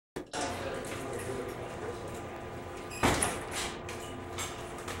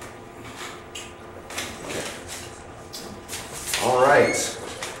right.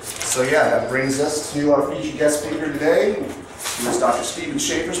 So yeah, that brings us to our featured guest speaker today, who is Dr. Stephen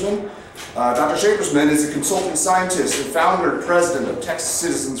Schafersman. Dr. Schafersman is a consulting scientist and founder and president of Texas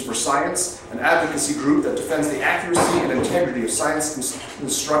Citizens for Science, an advocacy group that defends the accuracy and integrity of science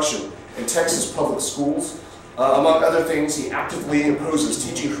instruction in Texas public schools. Among other things, he actively opposes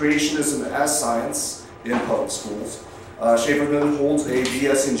teaching creationism as science in public schools. Schafersman holds a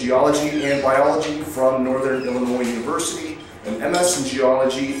BS in geology and biology from Northern Illinois University, an MS in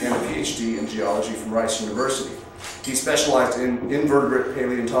geology, and a PhD in geology from Rice University. He specialized in invertebrate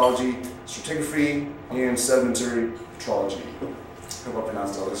paleontology, stratigraphy, and sedimentary petrology. I hope I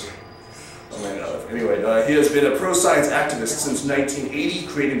pronounced all this. Anyway, he has been a pro-science activist since 1980,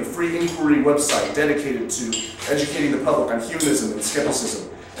 creating the Free Inquiry website dedicated to educating the public on humanism and skepticism,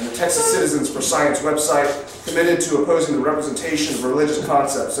 and the Texas Citizens for Science website, committed to opposing the representation of religious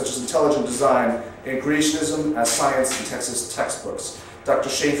concepts such as intelligent design and creationism as science in Texas textbooks. Dr.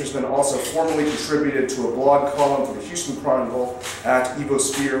 Schafersman also formally contributed to a blog column for the Houston Chronicle at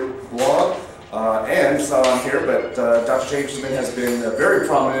Evosphere blog. And it's not on here, but Dr. Schafersman has been very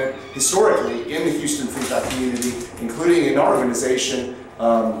prominent historically in the Houston Free Thought community, including in our organization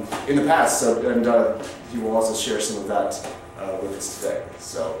in the past. So, and he will also share some of that with us today.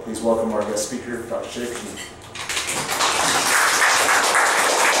 So please welcome our guest speaker, Dr. Schafersman.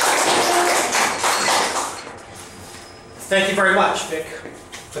 Thank you very much, Vic,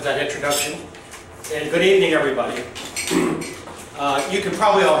 for that introduction. And good evening, everybody. You can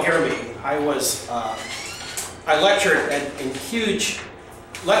probably all hear me. I lectured in huge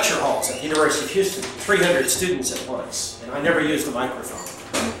lecture halls at the University of Houston, 300 students at once, and I never used a microphone,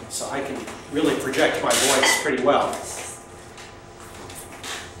 so I can really project my voice pretty well.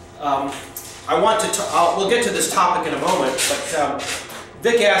 We'll get to this topic in a moment, but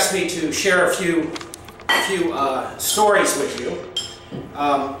Vic asked me to share a few stories with you.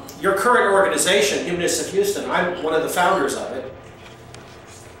 Your current organization, Humanists of Houston, I'm one of the founders of it.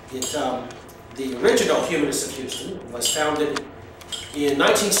 The original Humanists of Houston was founded in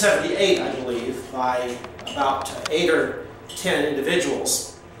 1978, I believe, by about 8 or 10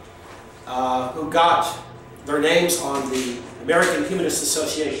 individuals who got their names on the American Humanist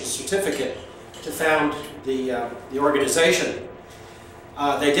Association certificate to found the organization.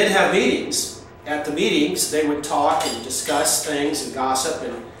 They did have meetings. At the meetings, they would talk and discuss things and gossip,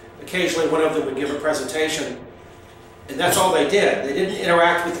 and occasionally one of them would give a presentation. And that's all they did. They didn't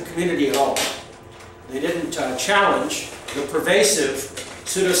interact with the community at all. They didn't challenge the pervasive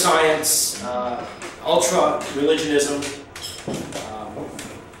pseudoscience, ultra-religionism,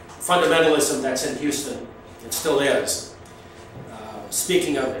 fundamentalism that's in Houston. It still is.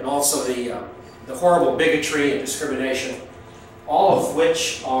 Speaking of, and also the horrible bigotry and discrimination, all of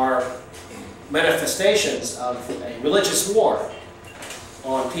which are manifestations of a religious war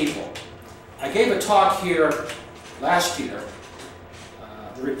on people. I gave a talk here last year,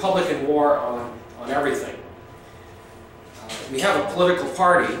 the Republican war on everything. We have a political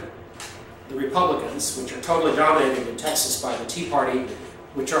party, the Republicans, which are totally dominated in Texas by the Tea Party,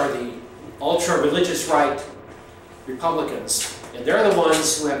 which are the ultra-religious right Republicans. And they're the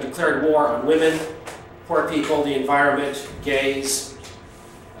ones who have declared war on women, poor people, the environment, gays,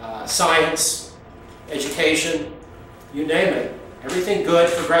 science, education, you name it. Everything good,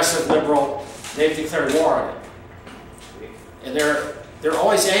 progressive, liberal, they've declared war on it. And they're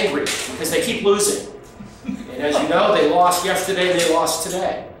always angry because they keep losing. And as you know, they lost yesterday and they lost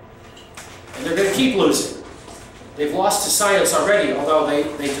today. And they're going to keep losing. They've lost to science already, although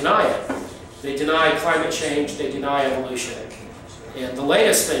they deny it. They deny climate change, they deny evolution. And the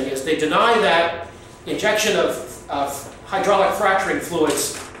latest thing is they deny that injection of hydraulic fracturing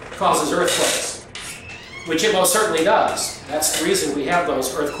fluids causes earthquakes, which it most certainly does. That's the reason we have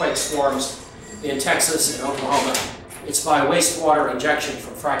those earthquake swarms in Texas and Oklahoma. It's by wastewater injection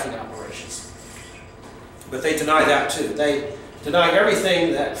from fracking operations. But they deny that too. They deny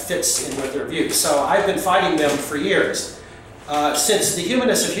everything that fits in with their views. So I've been fighting them for years. Since the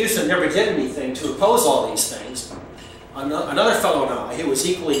Humanists of Houston never did anything to oppose all these things, another fellow and I, who was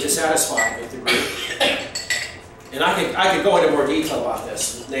equally dissatisfied with the group, and I could go into more detail about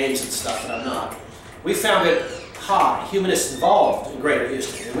this with names and stuff, but I'm not. We founded HI, Humanists Involved in Greater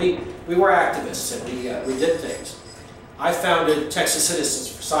Houston, and we were activists and we did things. I founded Texas Citizens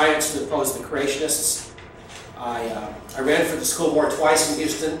for Science to oppose the creationists. I ran for the school board twice in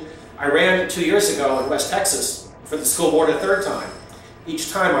Houston. I ran 2 years ago in West Texas for the school board a third time. Each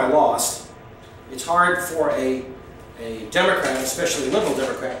time I lost. It's hard for a Democrat, especially a liberal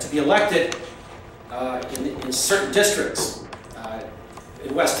Democrat, to be elected in certain districts.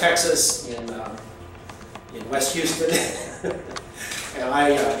 In West Texas, in West Houston, And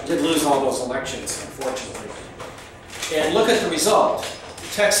I did lose all those elections, unfortunately. And look at the result.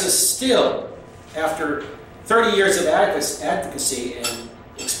 Texas still, after 30 years of advocacy and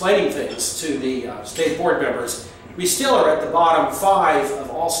explaining things to the state board members, we still are at the bottom 5 of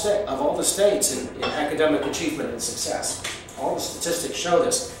all the states in academic achievement and success. All the statistics show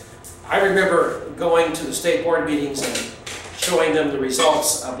this. I remember going to the state board meetings and showing them the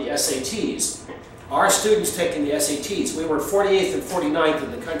results of the SATs. Our students taking the SATs, we were 48th and 49th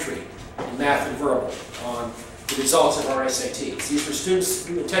in the country in math and verbal on the results of our SATs. These were students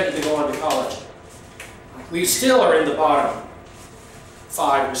who intended to go on to college. We still are in the bottom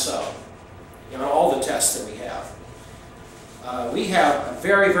 5 or so on all the tests that we have. We have a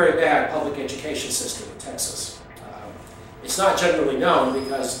very, very bad public education system in Texas. It's not generally known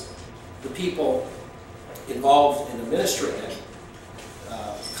because the people involved in administering it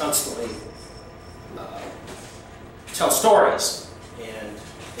constantly tell stories and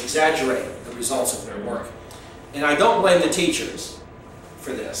exaggerate the results of their work. And I don't blame the teachers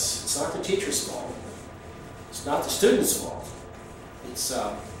for this. It's not the teachers' fault. It's not the students' fault. It's,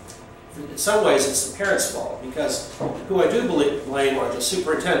 in some ways, it's the parents' fault, because who I do blame are the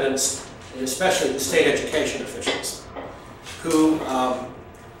superintendents, and especially the state education officials, who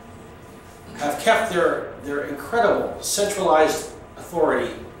have kept their incredible centralized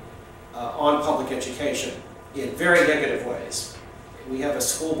authority on public education in very negative ways. We have a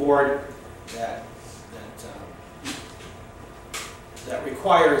school board that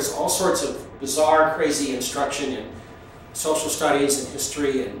requires all sorts of bizarre, crazy instruction in social studies and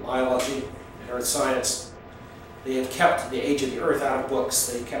history and biology and earth science. They have kept the age of the earth out of books.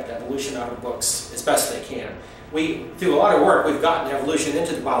 They've kept evolution out of books as best they can. Through a lot of work, we've gotten evolution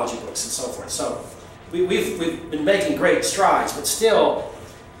into the biology books and so forth. So we've been making great strides, but still,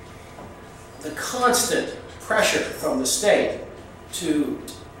 the constant pressure from the state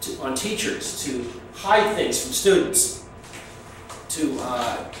on teachers to hide things from students, to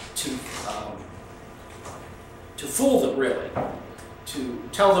fool them, really, to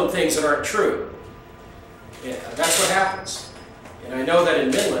tell them things that aren't true. Yeah, that's what happens. And I know that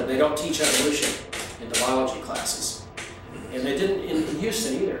in Midland, they don't teach evolution in the biology classes. And they didn't in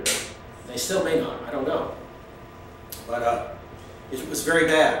Houston either. They still may not, I don't know. But it was very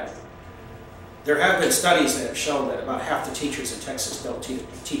bad. There have been studies that have shown that about half the teachers in Texas don't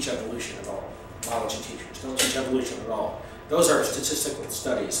teach evolution at all. Biology teachers don't teach evolution at all. Those are statistical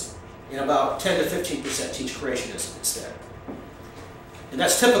studies. And about 10 to 15% teach creationism instead. And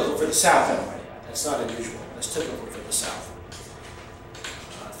that's typical for the South, I might add. That's not unusual. That's typical for the South.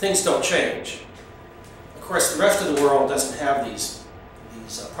 Things don't change. Of course, the rest of the world doesn't have these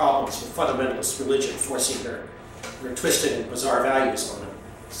problems with fundamentalist religion forcing their twisted and bizarre values on them.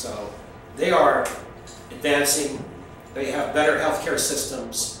 So they are advancing. They have better healthcare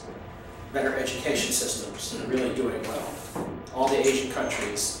systems, better education systems, and really doing well. All the Asian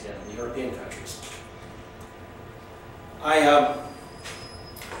countries and the European countries.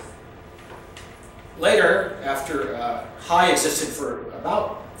 Later, after High existed for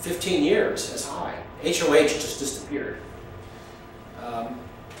about 15 years as High, HOH just disappeared.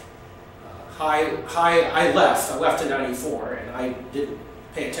 I left in '94, and I didn't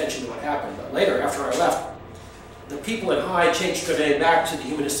pay attention to what happened, but later, after I left, the people at High changed their name back to the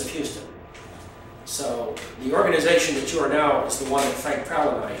Humanists of Houston. So the organization that you are now is the one that Frank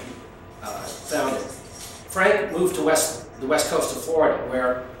Prowl and I founded. Frank moved to the west coast of Florida,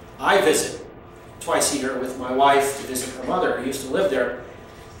 where I visit twice a year with my wife to visit her mother, who used to live there.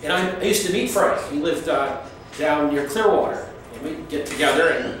 And I used to meet Frank. He lived down near Clearwater. And we'd get together,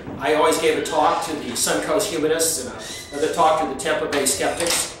 and I always gave a talk to the Suncoast Humanists and another talk to the Tampa Bay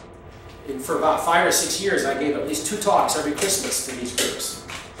Skeptics. And for about 5 or 6 years, I gave at least 2 talks every Christmas to these groups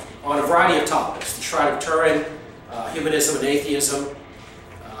on a variety of topics: the Shrine of Turin, humanism and atheism,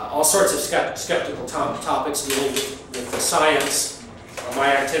 all sorts of skeptical topics dealing with the science of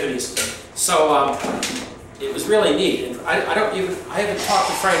my activities. So it was really neat. And I haven't talked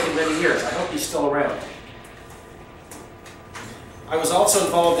to Frank in many years. I hope he's still around. I was also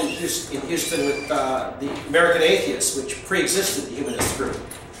involved in Houston with the American Atheists, which pre-existed the humanist group.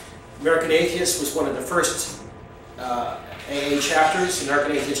 American Atheists was one of the first AA chapters,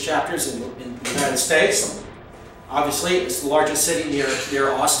 American Atheist chapters in the United States. Obviously, it's the largest city near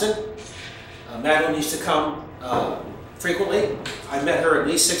Austin. Madeline used to come frequently. I met her at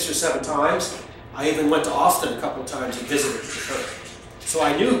least 6 or 7 times. I even went to Austin a couple of times and visited with her. So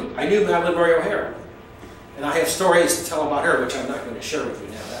I knew Madeline Murray O'Hara. And I have stories to tell about her, which I'm not going to share with you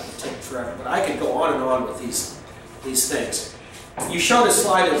now. That would take forever. But I could go on and on with these things. You showed a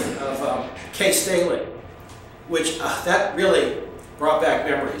slide of Kay Staley, which that really brought back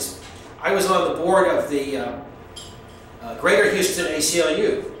memories. I was on the board of the Greater Houston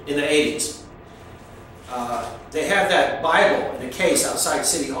ACLU in the 80s. They had that Bible in a case outside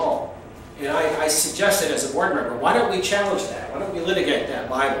City Hall. And I suggested as a board member, why don't we challenge that? Why don't we litigate that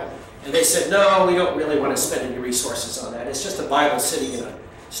Bible? And they said, no, we don't really want to spend any resources on that. It's just a Bible sitting in a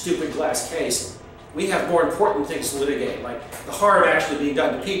stupid glass case. We have more important things to litigate, like the harm actually being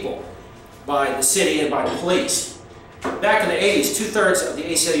done to people by the city and by the police. Back in the 80s, 2/3 of the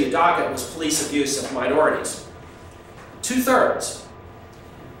ACLU docket was police abuse of minorities. 2/3.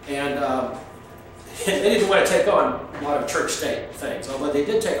 And they didn't want to take on a lot of church-state things, although they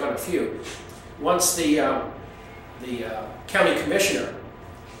did take on a few. Once the county commissioner,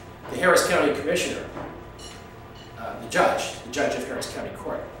 the Harris County commissioner, the judge of Harris County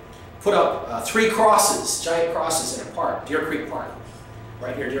Court, put up 3 crosses, giant crosses in a park, Deer Creek Park,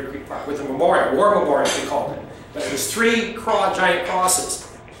 right here, Deer Creek Park, with a memorial, war memorial they called it. But it was 3 giant crosses.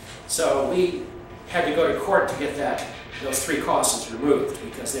 So we had to go to court to get those 3 crosses removed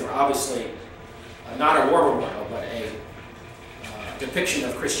because they were obviously not a war memorial, but a depiction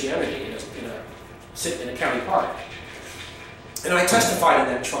of Christianity in a county park. And I testified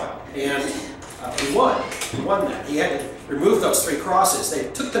in that trial, and we won. We won that. He had to remove those 3 crosses. They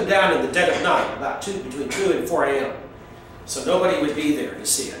took them down in the dead of night, about between 2 and 4 a.m. So nobody would be there to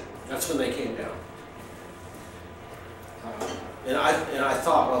see it. That's when they came down. And I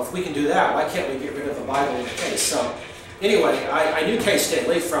thought, well, if we can do that, why can't we get rid of the Bible in the case? So anyway, I knew Kay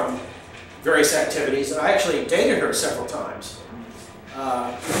Staley from various activities, and I actually dated her several times.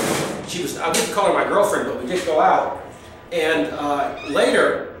 I wouldn't call her my girlfriend, but we did go out. And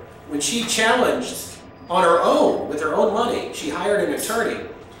later, when she challenged on her own, with her own money, she hired an attorney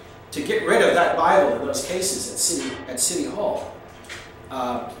to get rid of that Bible in those cases at City Hall.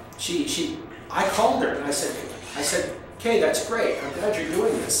 I called her and I said, Kay, that's great. I'm glad you're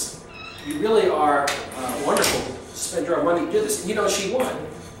doing this. You really are wonderful to spend your own money to do this. And you know, she won.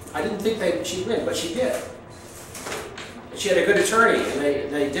 I didn't think she'd win, but she did. And she had a good attorney, and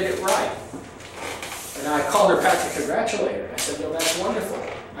they did it right. And I called her back to congratulate her. I said, no, that's wonderful.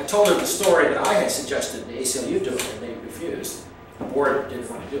 I told her the story that I had suggested the ACLU do it, and they refused. The board didn't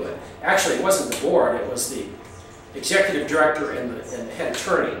want to do it. Actually, it wasn't the board. It was the executive director and the head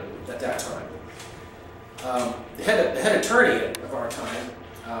attorney at that time. The head attorney of our time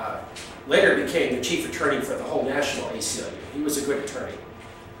later became the chief attorney for the whole national ACLU. He was a good attorney.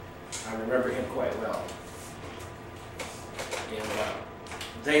 I remember him quite well. And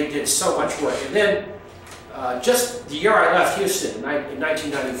they did so much work. And then, just the year I left Houston, in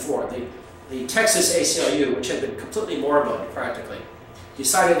 1994, the Texas ACLU, which had been completely moribund practically,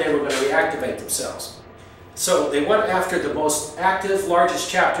 decided they were going to reactivate themselves. So they went after the most active, largest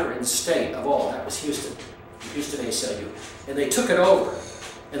chapter in the state of all. That was Houston ACLU. And they took it over,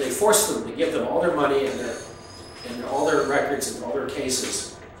 and they forced them to give them all their money and all their records and all their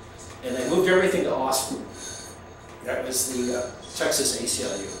cases. And they moved everything to Austin. That was the Texas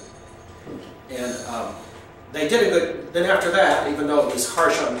ACLU. And they did a good, then after that, even though it was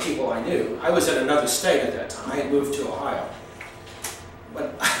harsh on people I knew, I was in another state at that time. I had moved to Ohio.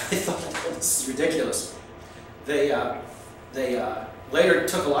 But I thought, oh, this is ridiculous. They later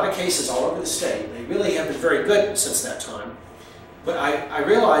took a lot of cases all over the state. They really have been very good since that time. But I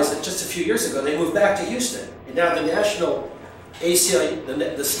realized that just a few years ago, they moved back to Houston. And now the national ACLU,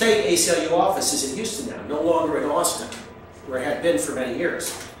 the state ACLU office is in Houston now, no longer in Austin, where it had been for many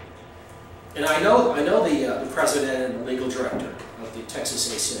years. And I know the president and the legal director of the Texas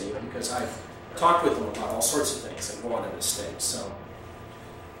ACLU because I've talked with them about all sorts of things that go on in the state. So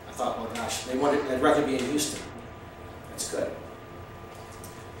I thought, well, gosh, I'd rather be in Houston. That's good.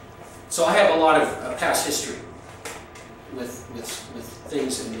 So I have a lot of past history with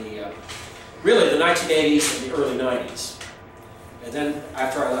things in the really the 1980s and the early 90s. And then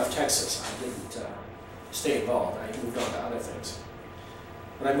after I left Texas, I didn't stay involved. I moved on to other things.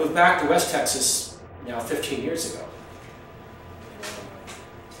 When I moved back to West Texas, now 15 years ago,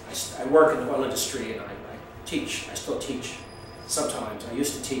 I work in the oil industry and I teach. I still teach sometimes. I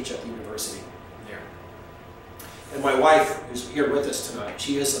used to teach at the university there. And my wife, who's here with us tonight,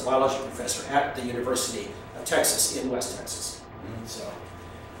 she is a biology professor at the University of Texas in West Texas.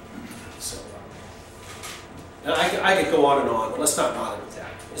 And I could go on and on, but let's not bother with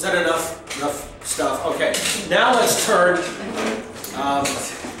that. Is that enough stuff? Okay, now let's turn.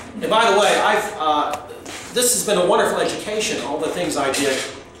 And by the way, this has been a wonderful education, all the things I did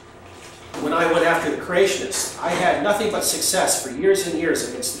when I went after the creationists. I had nothing but success for years and years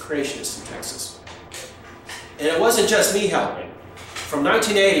against the creationists in Texas. And it wasn't just me helping. From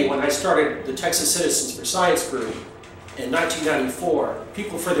 1980, when I started the Texas Citizens for Science group, in 1994,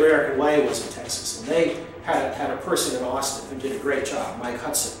 People for the American Way was in Texas, and they had a person in Austin who did a great job, Mike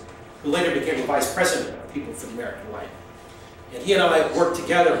Hudson, who later became the vice president of People for the American Way. And he and I worked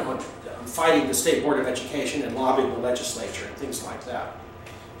together on fighting the State Board of Education and lobbying the legislature and things like that.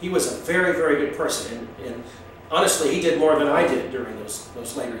 He was a very, very good person, and honestly, he did more than I did during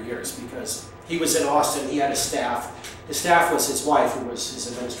those later years, because he was in Austin, he had a staff. His staff was his wife, who was his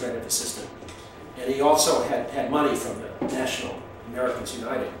administrative assistant. And he also had money from the National Americans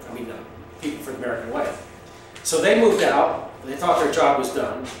United, People for the American Way. So they moved out, they thought their job was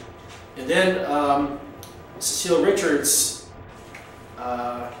done. And then Cecile Richards'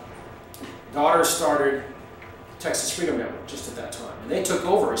 daughter started Texas Freedom Network just at that time. And they took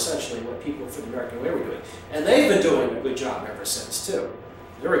over essentially what People for the American Way were doing. And they've been doing a good job ever since too.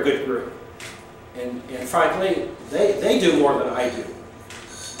 They're a good group. And frankly, they do more than I do.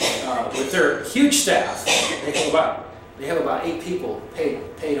 With their huge staff, they have about 8 people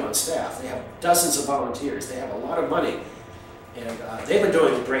paid on staff. They have dozens of volunteers. They have a lot of money. And they've been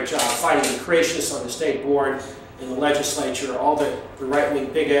doing a great job fighting the creationists on the state board, in the legislature, all the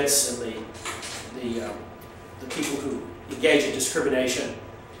right-wing bigots and the people who engage in discrimination.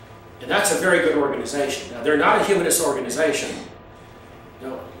 And that's a very good organization. Now, they're not a humanist organization.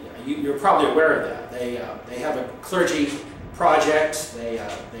 You're probably aware of that. They have a clergy project. They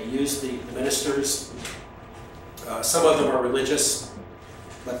use the ministers. Some of them are religious,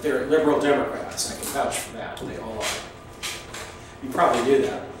 but they're liberal Democrats. I can vouch for that. They all are. You probably knew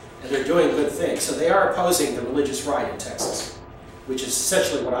that. And they're doing good things. So they are opposing the religious right in Texas, which is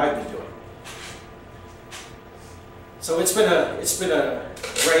essentially what I've been doing. So it's been a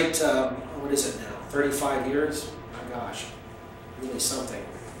great, what is it now, 35 years? My gosh, really something.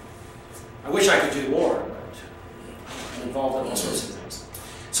 I wish I could do more, but I'm involved in all sorts of things.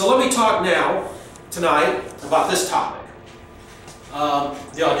 So let me talk now, tonight, about this topic.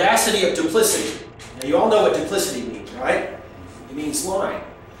 The audacity of duplicity. Now you all know what duplicity means, right? It means lying.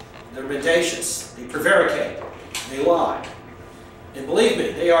 They're mendacious, they prevaricate, they lie. And believe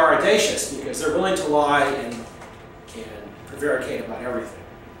me, they are audacious because they're willing to lie and prevaricate about everything.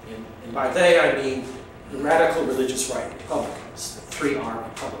 And by they, I mean the radical religious right Republicans, the 3R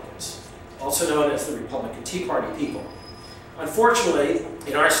Republicans, also known as the Republican Tea Party people. Unfortunately,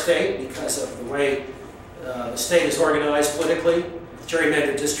 in our state, because of the way the state is organized politically,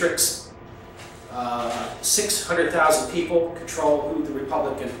 gerrymandered districts, 600,000 people control who the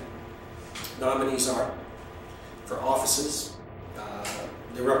Republican nominees are for offices.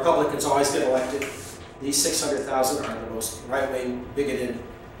 The Republicans always get elected. These 600,000 are the most right-wing, bigoted,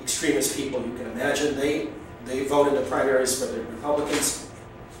 extremist people you can imagine. They vote in the primaries for the Republicans.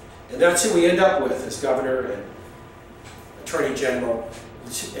 And that's who we end up with as governor and attorney general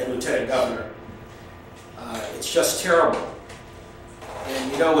and lieutenant governor. It's just terrible.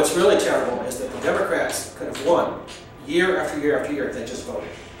 And you know what's really terrible is that the Democrats could have won year after year after year if they just voted.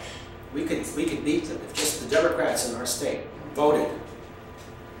 We could beat them if just the Democrats in our state voted.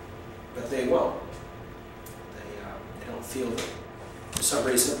 But they won't. They don't feel that, for some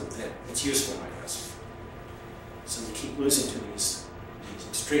reason, that it's useful, I guess. So they keep losing to these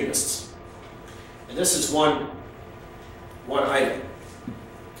extremists. And this is one item.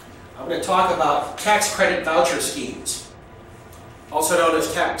 I'm going to talk about tax credit voucher schemes, also known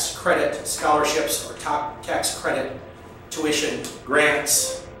as tax credit scholarships or tax credit tuition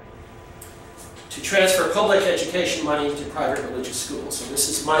grants, to transfer public education money to private religious schools. So this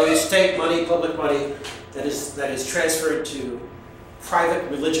is money, state money, public money, that is transferred to private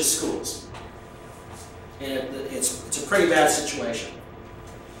religious schools. And it's a pretty bad situation.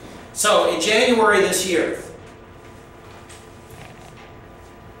 So in January this year,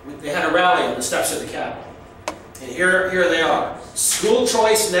 they had a rally on the steps of the Capitol. And here they are. School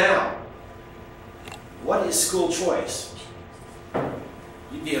choice now. What is school choice?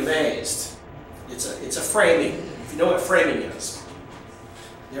 You'd be amazed. It's a framing. If you know what framing is,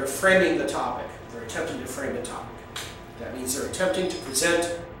 they're framing the topic. They're attempting to frame the topic. That means they're attempting to present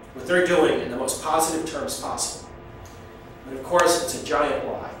what they're doing in the most positive terms possible. But of course, it's a giant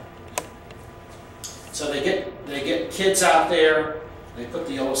lie. So they get kids out there. They put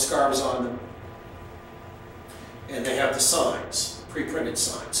the yellow scarves on them, and they have the signs, pre-printed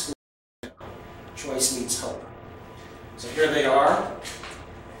signs. Choice means hope. So here they are,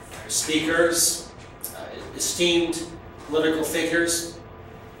 speakers, esteemed political figures.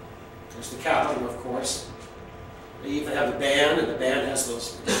 There's the Capitol, of course. They even have a band, and the band has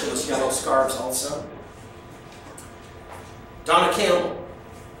those ridiculous yellow scarves also. Donna Campbell.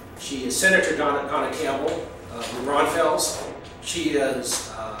 She is Senator Donna Campbell, New Braunfels. She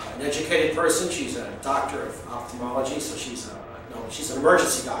is an educated person. She's a doctor of ophthalmology, so she's an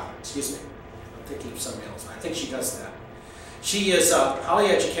emergency doctor, excuse me. I'm thinking of somebody else. I think she does that. She is highly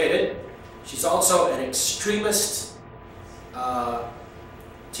educated. She's also an extremist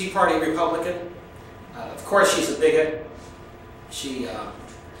Tea Party Republican. Of course, she's a bigot. She's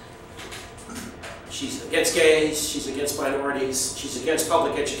against gays, she's against minorities, she's against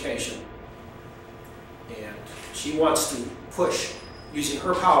public education. And she wants to push, using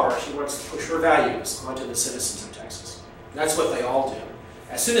her power, she wants to push her values onto the citizens of Texas. That's what they all do.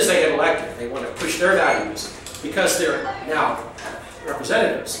 As soon as they get elected, they want to push their values because they're now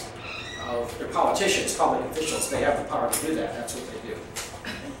representatives of their politicians, public officials. They have the power to do that. That's what they do.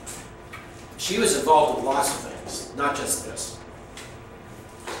 She was involved with lots of things, not just this.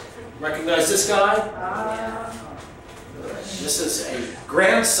 Recognize this guy? This is a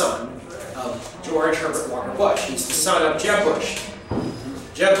grandson of George Herbert Walker Bush. He's the son of Jeb Bush.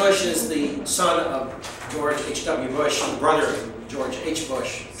 Jeb Bush is the son of George H.W. Bush, the brother of George H.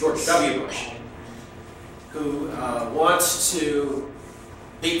 Bush, George W. Bush, who wants to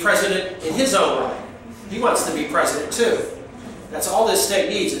be president in his own right. He wants to be president too. That's all this state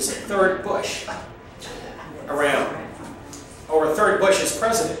needs is a third Bush around, or a third Bush as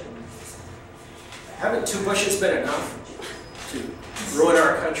president. Haven't two Bushes been enough to ruin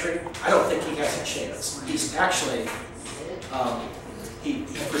our country? I don't think he has a chance. He's actually, he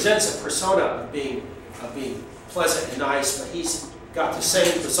presents a persona of being pleasant and nice, but he's got the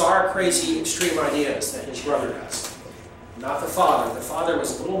same bizarre, crazy, extreme ideas that his brother does. Not the father. The father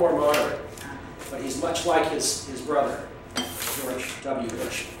was a little more moderate, but he's much like his brother, George W.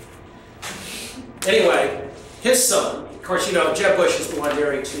 Bush. Anyway, his son, of course, you know, Jeb Bush is the one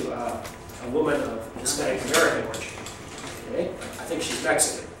married to a woman of Hispanic American origin. Okay? I think she's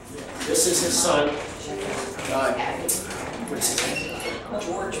Mexican. This is his son, what's his name?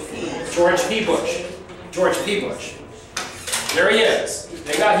 George P. Bush. George P. Bush. There he is.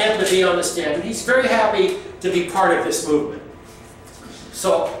 They got him to be on the stand, and he's very happy to be part of this movement.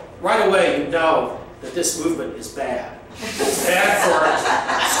 So right away you know that this movement is bad. It's bad for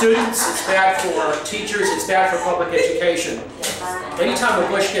students, it's bad for teachers, it's bad for public education. Anytime a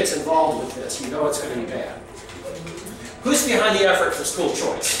Bush gets involved with this, you know it's going to be bad. Who's behind the effort for school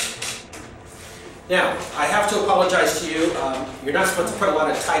choice? Now, I have to apologize to you. You're not supposed to put a lot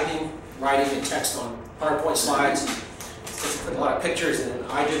of typing, writing, and text on PowerPoint slides. You're supposed to put a lot of pictures, and then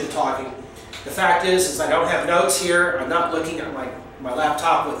I do the talking. The fact is I don't have notes here. I'm not looking at my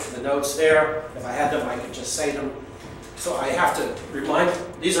laptop with the notes there. If I had them, I could just say them. So I have to remind,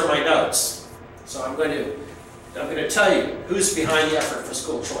 these are my notes. So I'm going to tell you who's behind the effort for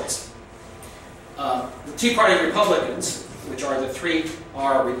school choice. The Tea Party Republicans, which are the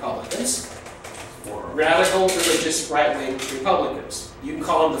 3R Republicans, or radical, religious, right-wing Republicans. You can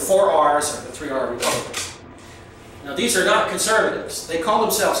call them the 4Rs or the 3R Republicans. Now these are not conservatives. They call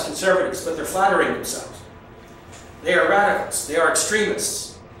themselves conservatives, but they're flattering themselves. They are radicals. They are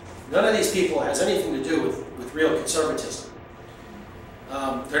extremists. None of these people has anything to do with real conservatism.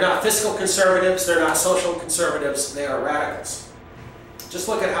 They're not fiscal conservatives. They're not social conservatives. They are radicals. Just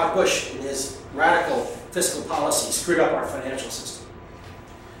look at how Bush, in his radical fiscal policy, screwed up our financial system.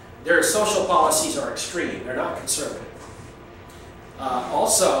 Their social policies are extreme. They're not conservative.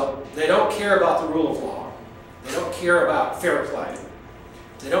 Also, they don't care about the rule of law. They don't care about fair play.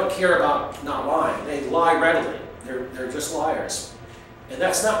 They don't care about not lying. They lie readily. They're just liars. And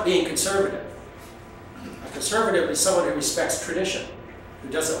that's not being conservative. A conservative is someone who respects tradition, who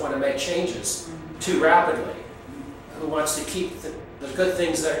doesn't want to make changes too rapidly, who wants to keep the good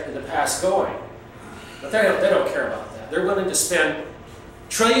things that are in the past going. But they don't care about that. They're willing to spend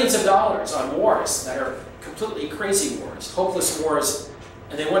trillions of dollars on wars that are completely crazy wars, hopeless wars,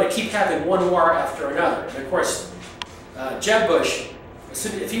 and they want to keep having one war after another. And of course, Jeb Bush,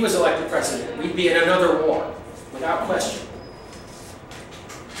 if he was elected president, we'd be in another war, without question.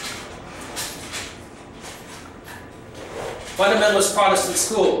 Fundamentalist Protestant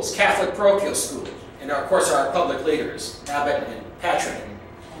schools, Catholic parochial schools, and of course our public leaders, Abbott and Patrick,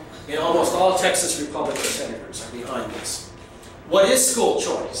 and almost all Texas Republican senators are behind this. What is school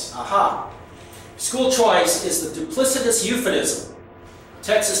choice? Aha! School choice is the duplicitous euphemism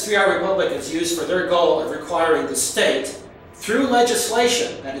Texas 3R Republicans use for their goal of requiring the state, through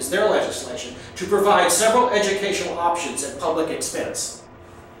legislation, that is their legislation, to provide several educational options at public expense.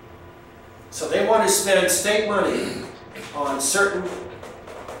 So they want to spend state money on certain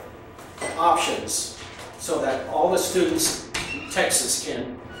options so that all the students in Texas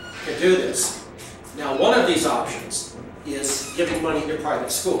can do this. Now, one of these options is giving money to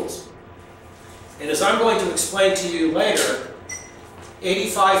private schools. And as I'm going to explain to you later,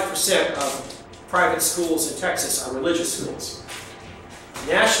 85% of private schools in Texas are religious schools.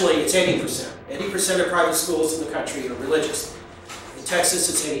 Nationally, it's 80%. 80% of private schools in the country are religious. In Texas,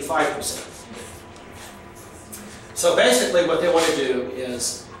 it's 85%. So basically what they want to do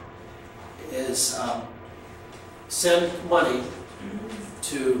is send money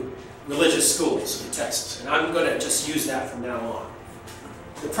to religious schools in Texas. And I'm going to just use that from now on.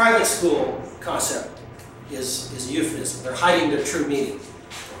 The private school concept is a euphemism. They're hiding their true meaning.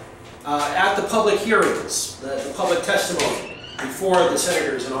 At the public hearings, the public testimony before the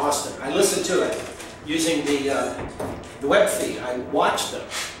senators in Austin, I listened to it using the web feed. I watched them.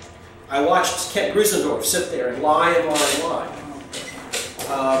 I watched Kent Grusendorf sit there and lie and lie and lie.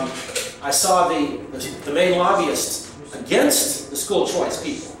 I saw the main lobbyist against the school choice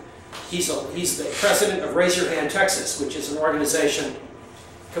people. He's the president of Raise Your Hand Texas, which is an organization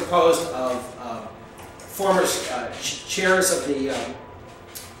composed of former chairs of the,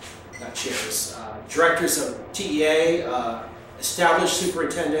 directors of TEA, established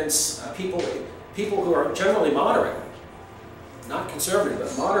superintendents, people who are generally moderate, not conservative,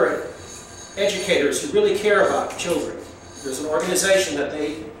 but moderate educators who really care about children. There's an organization that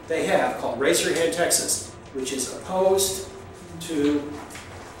they have called Raise Your Hand Texas, which is opposed to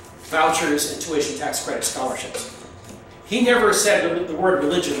vouchers and tuition tax credit scholarships. He never said the word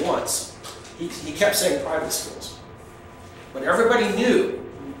religion once. He kept saying private schools. But everybody knew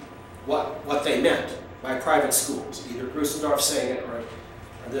what they meant by private schools, either Grusendorf saying it or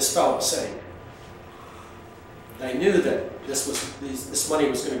this fellow saying it. They knew that this money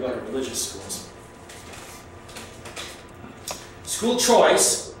was going to go to religious schools. School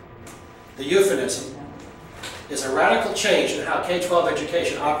choice, the euphemism, is a radical change in how K-12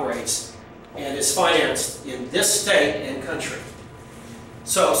 education operates and is financed in this state and country.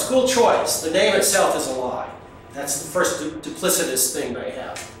 So school choice, the name itself is a lie. That's the first duplicitous thing they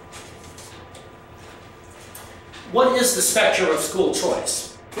have. What is the spectrum of school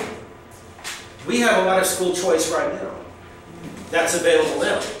choice? We have a lot of school choice right now. That's available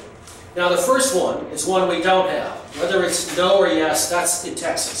now. Now the first one is one we don't have. Whether it's no or yes, that's in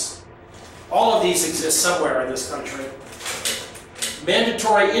Texas. All of these exist somewhere in this country.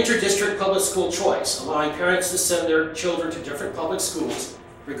 Mandatory interdistrict public school choice, allowing parents to send their children to different public schools,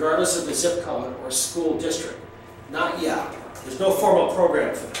 regardless of the zip code or school district. Not yet. There's no formal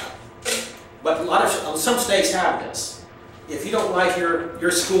program for that. But some states have this. If you don't like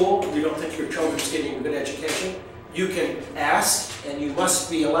your school, you don't think your children's getting a good education, you can ask, and you must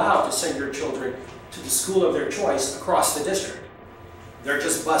be allowed to send your children to the school of their choice across the district. They're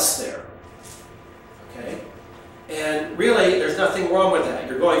just bused there. Okay? And really, there's nothing wrong with that.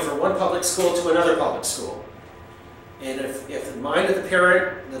 You're going from one public school to another public school. And if the mind of the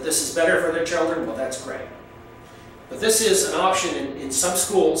parent that this is better for their children, well, that's great. But this is an option in some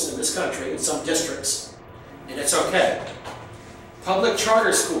schools in this country, in some districts, and it's okay. Public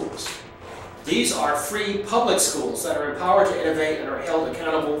charter schools. These are free public schools that are empowered to innovate and are held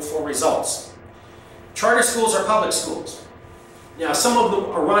accountable for results. Charter schools are public schools. Now, some of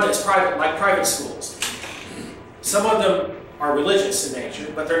them are run as private schools. Some of them are religious in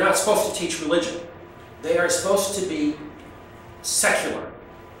nature, but they're not supposed to teach religion. They are supposed to be secular.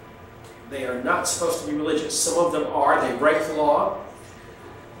 They are not supposed to be religious. Some of them are. They break the law.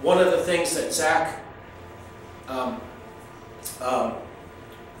 One of the things that Zach,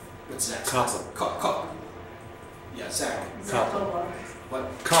 what's Zach? Coplin. Yeah, Zach. Coplin. What?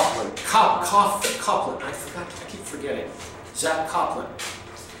 Coplin. Coplin. I forgot. I keep forgetting. Zach Coplin.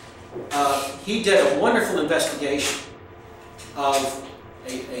 He did a wonderful investigation of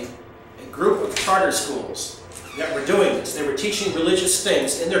a group of charter schools that were doing this. They were teaching religious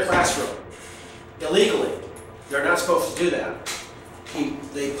things in their classroom illegally. They're not supposed to do that. He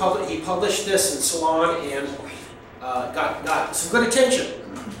published this in Salon and got some good attention.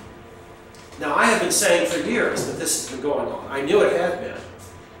 Now, I have been saying for years that this has been going on. I knew it had been.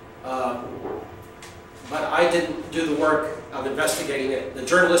 But I didn't do the work of investigating it, the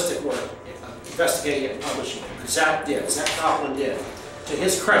journalistic work of investigating it and publishing it. Zach did. Zach Coplin did. To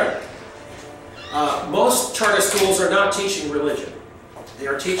his credit. Most charter schools are not teaching religion. They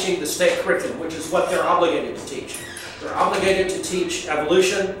are teaching the state curriculum, which is what they're obligated to teach. They're obligated to teach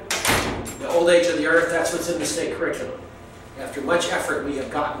evolution, the old age of the earth. That's what's in the state curriculum. After much effort, we have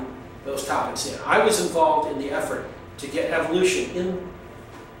gotten those topics in. I was involved in the effort to get evolution in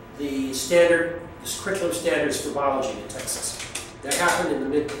the curriculum standards for biology in Texas. That happened in the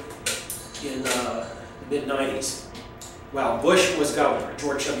mid-90s. While Bush was governor,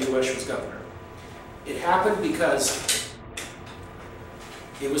 George W. Bush was governor. It happened because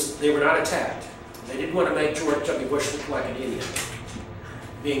they were not attacked. They didn't want to make George W. Bush look like an idiot.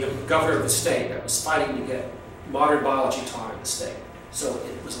 being the governor of the state that was fighting to get modern biology taught in the state. So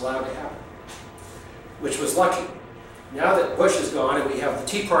it was allowed to happen, which was lucky. Now that Bush is gone and we have the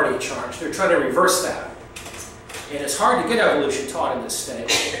Tea Party in charge, they're trying to reverse that. And it's hard to get evolution taught in this state,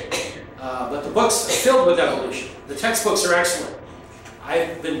 but the books are filled with evolution. The textbooks are excellent.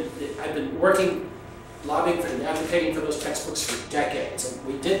 I've been working, lobbying for and advocating for those textbooks for decades, and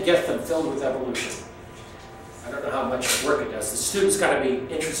we did get them filled with evolution. I don't know how much work it does. The students got to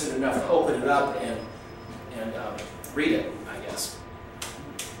be interested enough to open it up and read it, I guess.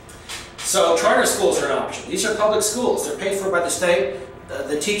 So charter schools are an option. These are public schools. They're paid for by the state.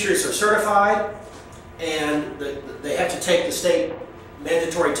 The teachers are certified, and they have to take the state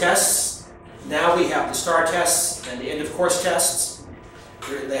mandatory tests. Now we have the STAR tests and the end-of-course tests.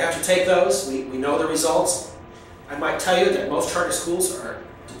 They have to take those. We know the results. I might tell you that most charter schools are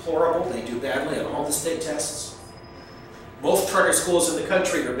deplorable. They do badly on all the state tests. Most charter schools in the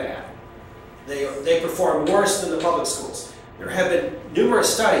country are bad. They perform worse than the public schools. There have been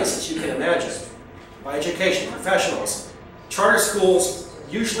numerous studies, as you can imagine, by education professionals. Charter schools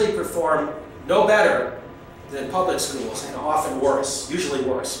usually perform no better than public schools, and often worse, usually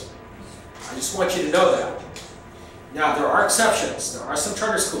worse. I just want you to know that. Now, there are exceptions. There are some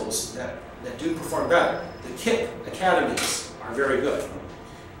charter schools that do perform better. The KIP academies are very good.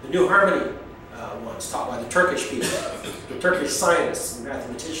 The New Harmony ones taught by the Turkish people, the Turkish scientists and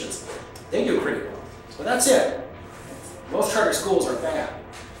mathematicians, they do pretty well. But that's it. Most charter schools are bad.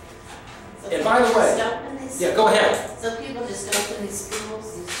 So and by the way, yeah, go ahead. So people just open these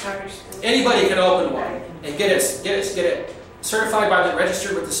schools, these charter schools? Anybody can open one and get it certified by the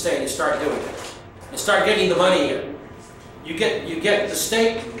registered with the state and start doing it. And start getting the money in. You get the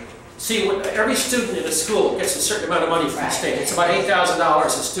state. See, every student in a school gets a certain amount of money from the state. It's about $8,000 a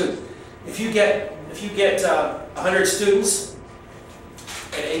student. If you get 100 students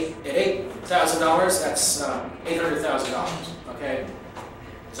at $8,000, that's $800,000. Okay,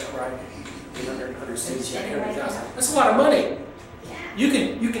 is that right? 100 students, yeah, $800,000. That's a lot of money. You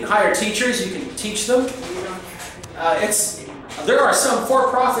can hire teachers. You can teach them. There are some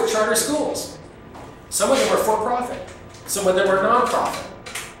for-profit charter schools. Some of them are for-profit. Some of them are non-profit.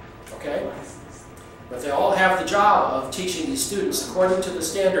 Okay? But they all have the job of teaching these students according to the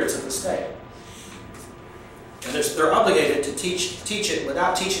standards of the state. And they're obligated to teach it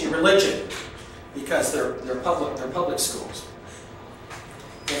without teaching religion, because they're public schools.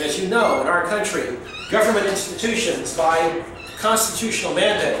 And as you know, in our country, government institutions, by constitutional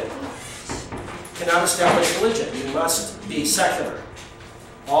mandate, cannot establish religion. You must be secular.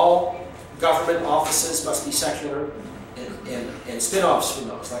 All government offices must be secular, and spin-offs from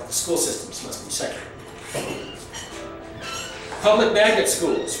those, like the school systems, must be secular. Public magnet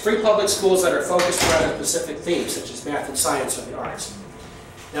schools, free public schools that are focused around a specific theme, such as math and science or the arts.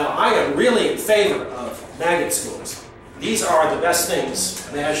 Now, I am really in favor of magnet schools. These are the best things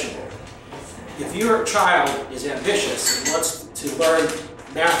imaginable. If your child is ambitious and wants to learn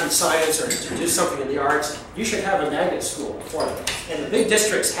math and science or to do something in the arts, you should have a magnet school for them. And the big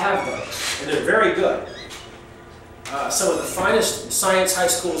districts have those, and they're very good. Some of the finest science high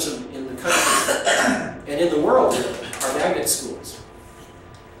schools in the country and in the world are magnet schools.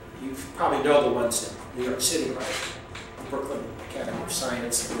 You probably know the ones in New York City, right? Brooklyn Academy of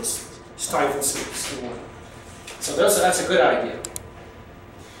Science and this Stuyvesant School. So that's a good idea.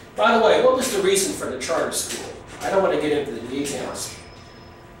 By the way, what was the reason for the charter school? I don't want to get into the details.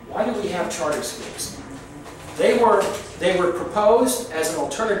 Why do we have charter schools? They were proposed as an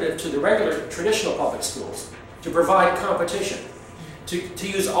alternative to the regular traditional public schools to provide competition, to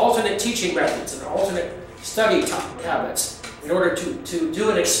use alternate teaching methods and alternate study habits in order to do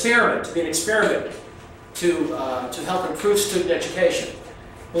an experiment, to be an experiment to help improve student education.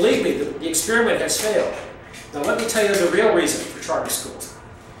 Believe me, the experiment has failed. Now let me tell you the real reason for charter schools.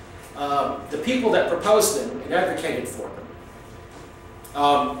 The people that proposed them and advocated for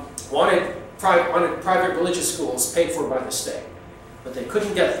them wanted private religious schools paid for by the state, but they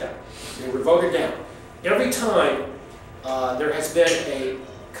couldn't get them. They were voted down. Every time there has been a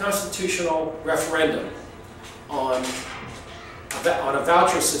constitutional referendum on a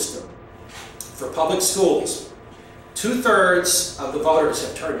voucher system for public schools, 2/3 of the voters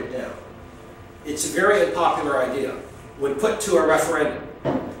have turned it down. It's a very unpopular idea when put to a referendum.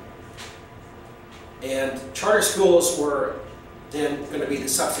 And charter schools were then going to be the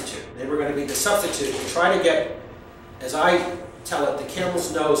substitute. They were going to be the substitute to try to get, as I tell it, the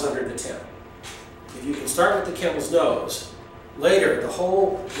camel's nose under the tent. If you can start with the camel's nose, later the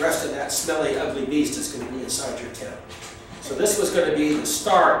whole rest of that smelly, ugly beast is going to be inside your tent. So this was going to be the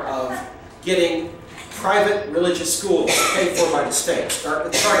start of getting private religious schools paid for by the state. Start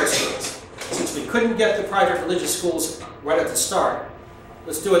with charter schools. Since we couldn't get the private religious schools right at the start,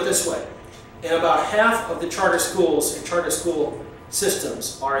 let's do it this way. And about half of the charter schools and charter school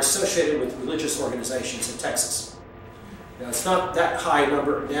systems are associated with religious organizations in Texas. Now, it's not that high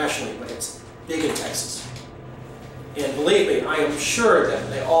number nationally, but it's big in Texas. And believe me, I am sure that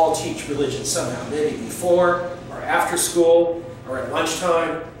they all teach religion somehow, maybe before or after school or at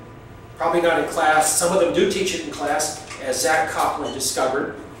lunchtime, probably not in class. Some of them do teach it in class, as Zach Copeland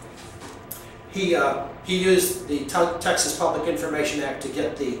discovered. He used the Texas Public Information Act to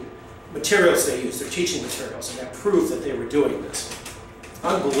get the materials they use, their teaching materials, and that proved that they were doing this.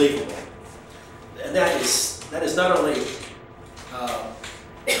 Unbelievable. And that is not only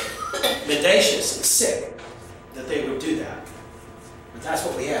mendacious and sick that they would do that, but that's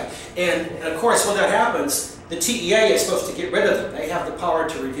what we have. And of course, when that happens, the TEA is supposed to get rid of them. They have the power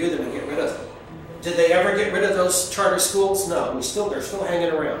to review them and get rid of them. Did they ever get rid of those charter schools? No, they're still hanging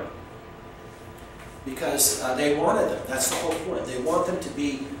around. Because they wanted them. That's the whole point. They want them to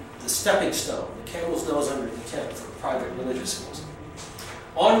be the stepping stone, the camel's nose under the tent for private religious schools.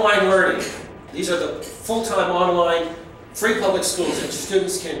 Online learning. These are the full-time online free public schools that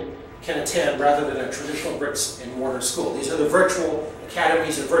students can attend rather than a traditional bricks and mortar school. These are the virtual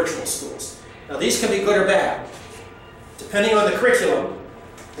academies or virtual schools. Now these can be good or bad. Depending on the curriculum,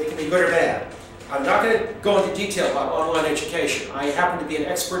 they can be good or bad. I'm not going to go into detail about online education. I happen to be an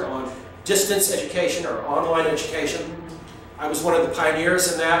expert on distance education or online education. I was one of the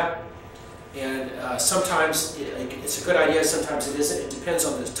pioneers in that, and sometimes it's a good idea, sometimes it isn't. It depends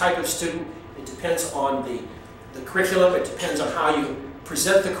on the type of student, it depends on the curriculum, it depends on how you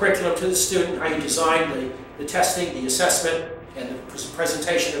present the curriculum to the student, how you design the testing, the assessment, and the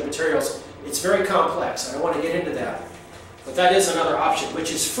presentation of materials. It's very complex. I don't want to get into that. But that is another option,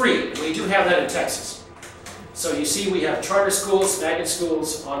 which is free. We do have that in Texas. So you see we have charter schools, magnet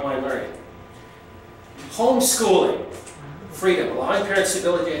schools, online learning. Homeschooling, freedom, allowing parents the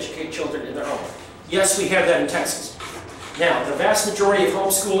ability to educate children in their home. Yes, we have that in Texas. Now, the vast majority of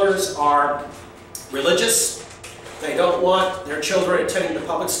homeschoolers are religious. They don't want their children attending the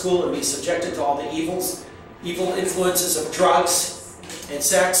public school and be subjected to all the evil influences of drugs and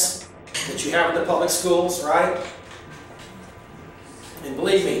sex that you have in the public schools, right? And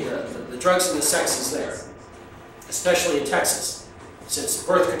believe me, the drugs and the sex is there, especially in Texas, since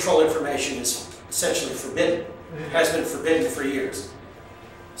birth control information is essentially forbidden. It has been forbidden for years.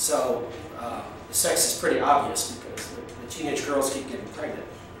 So the sex is pretty obvious because the teenage girls keep getting pregnant.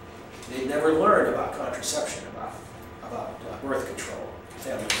 They never learn about contraception, about birth control,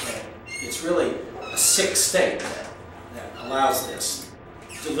 family planning. It's really a sick state that allows this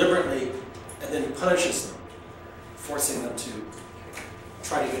deliberately and then punishes them, forcing them to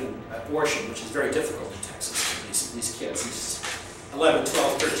try to get an abortion, which is very difficult in Texas for these kids, these 11,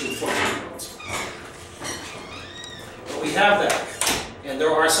 12, 13, 14-year-olds. But we have that. And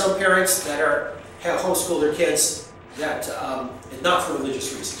there are some parents that have homeschooled their kids that, and not for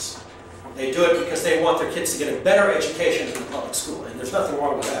religious reasons. They do it because they want their kids to get a better education in the public school, and there's nothing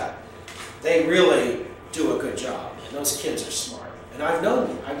wrong with that. They really do a good job, and those kids are smart. And I've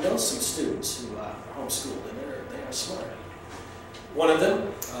known some students who are homeschooled, and they are smart. One of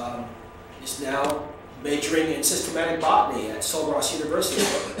them is now majoring in systematic botany at Sulross University.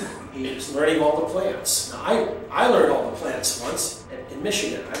 He's learning all the plants. Now, I learned all the plants once in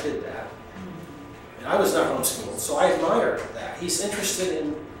Michigan. I did that. And I was not homeschooled, so I admire that. He's interested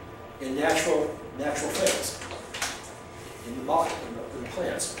in natural things, in the botany, in the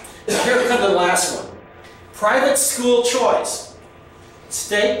plants. Now, here comes the last one. Private school choice.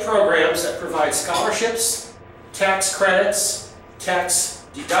 State programs that provide scholarships, tax credits, tax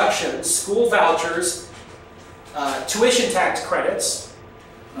deductions, school vouchers, tuition tax credits,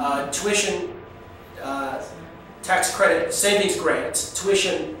 tuition tax credit savings grants,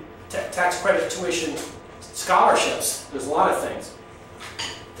 tuition tax credit tuition scholarships. There's a lot of things.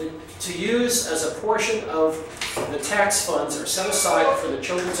 To use as a portion of the tax funds are set aside for the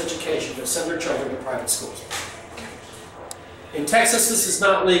children's education to send their children to private schools. In Texas, this is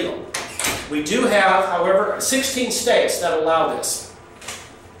not legal. We do have, however, 16 states that allow this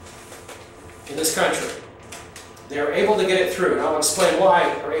in this country. They are able to get it through, and I'll explain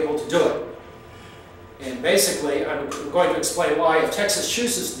why they're able to do it. And basically, I'm going to explain why if Texas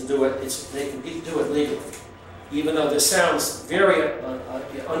chooses to do it, they can do it legally. Even though this sounds very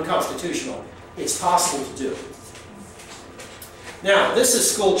unconstitutional, it's possible to do. Now, this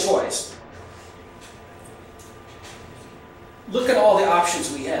is school choice. Look at all the options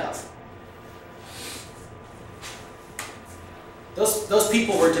we have. those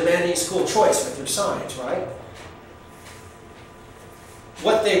people were demanding school choice with their signs, right?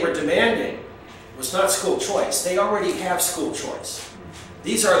 What they were demanding was not school choice. They already have school choice.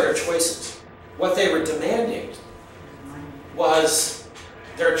 These are their choices. What they were demanding was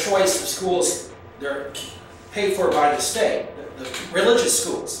their choice of schools. They're paid for by the state, the religious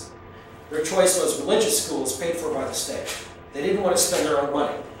schools. Their choice was religious schools paid for by the state. They didn't want to spend their own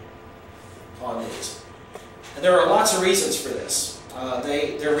money on these. And there are lots of reasons for this.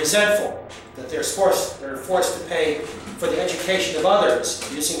 They're resentful that they're forced to pay for the education of others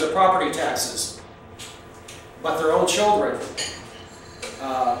using their property taxes. But their own children,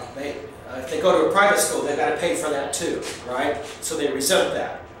 if they go to a private school, they've got to pay for that too, right? So they resent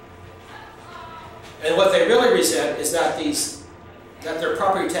that. And what they really resent is that their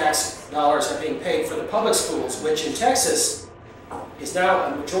property tax dollars are being paid for the public schools, which in Texas is now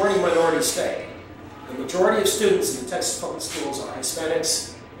a majority-minority state. The majority of students in the Texas public schools are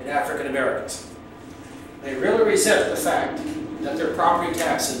Hispanics and African Americans. They really resent the fact that their property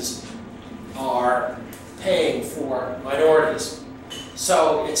taxes are paying for minorities.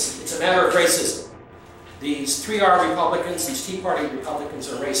 So it's a matter of racism. These 3R Republicans, these Tea Party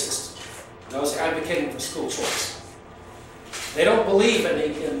Republicans are racist. Those advocating for school choice. They don't believe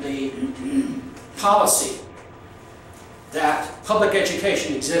in the policy that public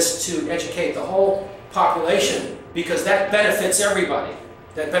education exists to educate the whole population, because that benefits everybody.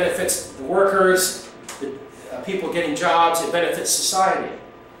 That benefits the workers, the people getting jobs, it benefits society.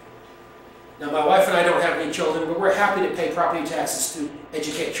 Now, my wife and I don't have any children, but we're happy to pay property taxes to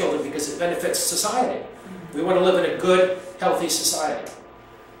educate children because it benefits society. We want to live in a good, healthy society.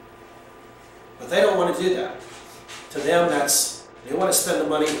 But they don't want to do that. To them, they want to spend the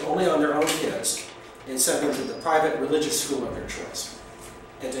money only on their own kids and send them to the private religious school of their choice.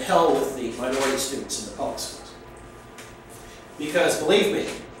 And to hell with the minority students in the public schools. Because, believe me,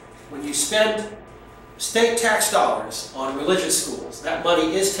 when you spend state tax dollars on religious schools, that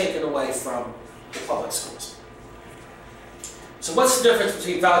money is taken away from the public schools. So what's the difference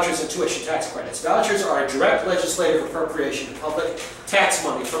between vouchers and tuition tax credits? Vouchers are a direct legislative appropriation of public tax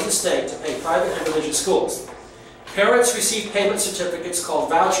money from the state to pay private and religious schools. Parents receive payment certificates called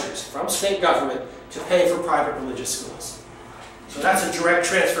vouchers from state government to pay for private religious schools. So that's a direct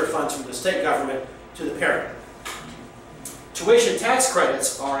transfer of funds from the state government to the parent. Tuition tax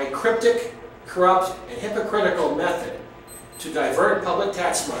credits are a cryptic, corrupt, and hypocritical method to divert public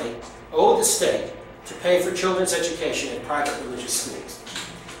tax money owed the state to pay for children's education in private religious schools.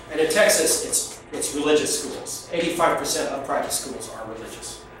 And in Texas, it's religious schools. 85% of private schools are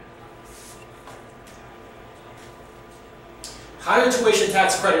religious. How do tuition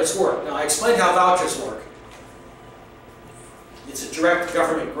tax credits work? Now, I explained how vouchers work. It's a direct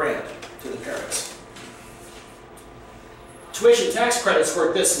government grant to the parents. Tuition tax credits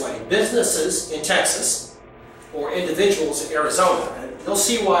work this way. Businesses in Texas or individuals in Arizona, and you'll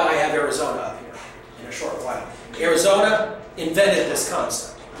see why I have Arizona up here in a short while. Arizona invented this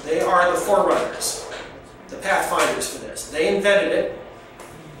concept. They are the forerunners, the pathfinders for this. They invented it,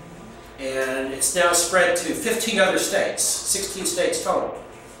 and it's now spread to 15 other states, 16 states total.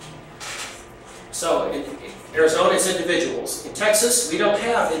 So in Arizona, it's individuals. In Texas, we don't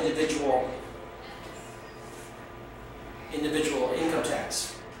have individual income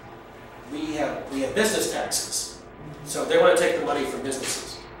tax. We have business taxes. So they want to take the money from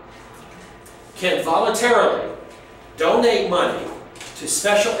businesses. Can voluntarily donate money to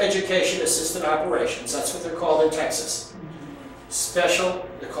special education assistant operations. That's what they're called in Texas.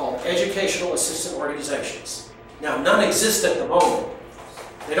 They're called educational assistant organizations. Now, none exist at the moment.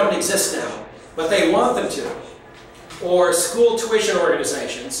 They don't exist now, but they want them to. Or school tuition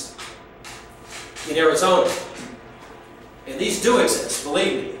organizations in Arizona. And these do exist,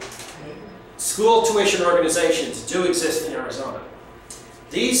 believe me. School tuition organizations do exist in Arizona.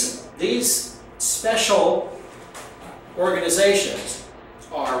 These special organizations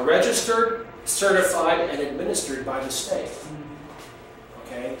are registered, certified, and administered by the state.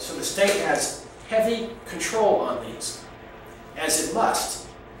 Okay? So the state has heavy control on these, as it must,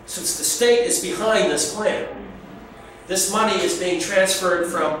 since the state is behind this plan. This money is being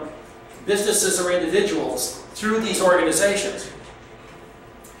transferred from businesses or individuals through these organizations.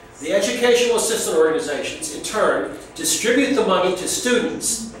 The educational assistant organizations, in turn, distribute the money to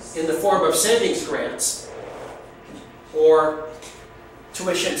students in the form of savings grants or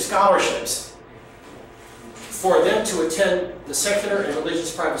tuition scholarships for them to attend the secular and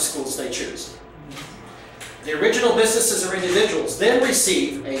religious private schools they choose. The original businesses or individuals then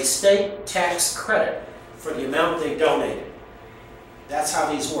receive a state tax credit for the amount they donated. That's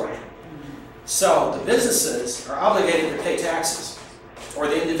how these work. So the businesses are obligated to pay taxes, or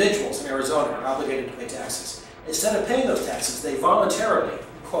the individuals in Arizona are obligated to pay taxes. Instead of paying those taxes, they voluntarily,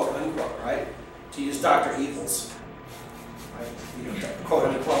 quote unquote, right, to use Dr. Evil's, right, you know, quote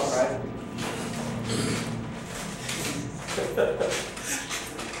unquote, right?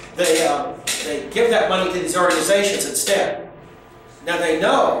 They give that money to these organizations instead. Now they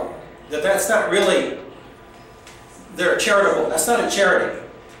know that that's not really, they're charitable, that's not a charity.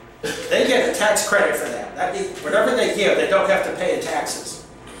 They get a tax credit for that. Whatever they give, they don't have to pay in taxes.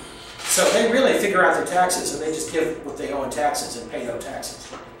 So they really figure out their taxes and they just give what they owe in taxes and pay no taxes.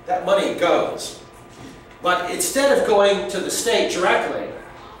 That money goes. But instead of going to the state directly,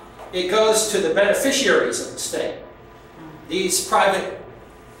 it goes to the beneficiaries of the state, these private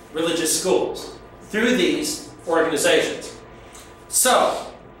religious schools, through these organizations. So,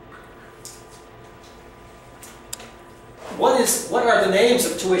 what are the names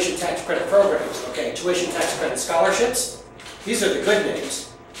of tuition tax credit programs? Okay, tuition tax credit scholarships. These are the good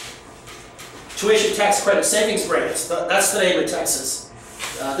names. Tuition tax credit savings grants. That's the name in Texas.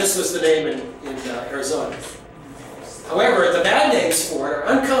 This was the name in Arizona. However, the bad names for it are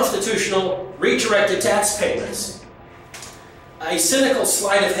unconstitutional redirected tax payments, a cynical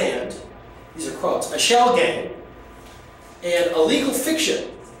sleight of hand, these are quotes, a shell game, and a legal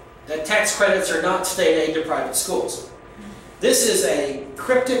fiction that tax credits are not state aid to private schools. This is a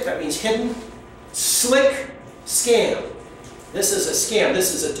cryptic, that means hidden, slick scam. This is a scam.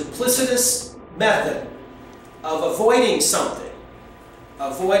 This is a duplicitous method of avoiding something,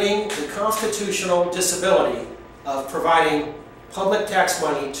 avoiding the constitutional disability of providing public tax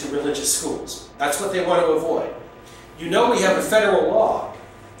money to religious schools. That's what they want to avoid. You know we have a federal law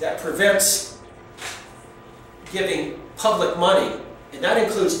that prevents giving public money, and that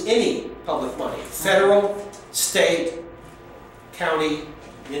includes any public money, federal, state, county,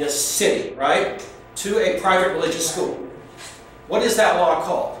 city, right, to a private religious school. What is that law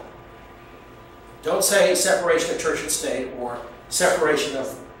called? Don't say separation of church and state or separation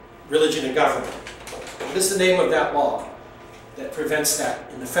of religion and government. What is the name of that law that prevents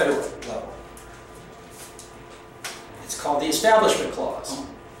that in the federal level? It's called the Establishment Clause,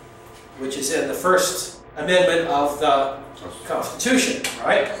 which is in the First Amendment of the Constitution,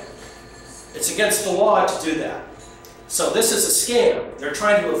 right? It's against the law to do that. So this is a scam. They're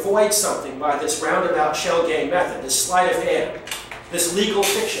trying to avoid something by this roundabout shell game method, this sleight of hand, this legal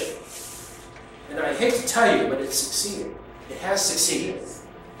fiction. And I hate to tell you, but it's succeeded. It has succeeded.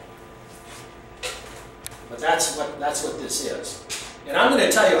 But that's what this is. And I'm going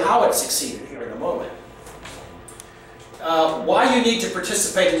to tell you how it succeeded here in a moment. Why you need to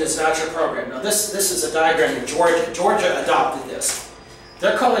participate in this voucher program. Now this is a diagram in Georgia. Georgia adopted this.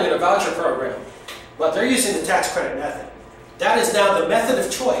 They're calling it a voucher program, but they're using the tax credit method. That is now the method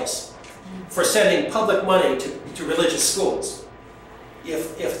of choice for sending public money to religious schools.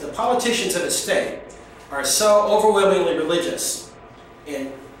 If the politicians in a state are so overwhelmingly religious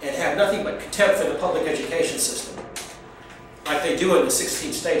and have nothing but contempt for the public education system, like they do in the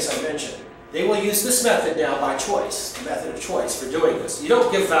 16 states I mentioned, they will use this method now by choice, the method of choice for doing this. You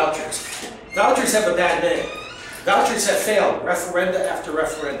don't give vouchers. Vouchers have a bad name. Vouchers have failed, referenda after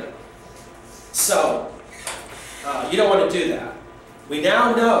referendum. So, you don't want to do that. We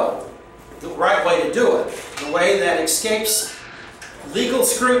now know the right way to do it, the way that escapes legal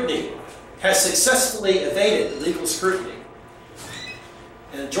scrutiny, has successfully evaded legal scrutiny.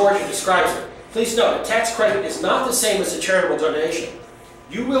 And Georgia describes it. Please note, a tax credit is not the same as a charitable donation.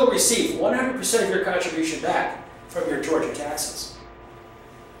 You will receive 100% of your contribution back from your Georgia taxes.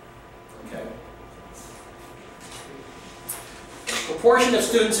 Okay. Proportion of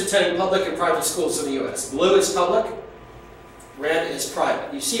students attending public and private schools in the U.S. Blue is public, red is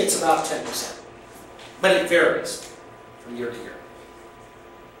private. You see it's about 10%, but it varies from year to year.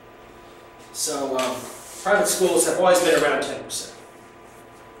 So private schools have always been around 10%.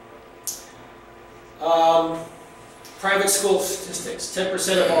 Private school statistics,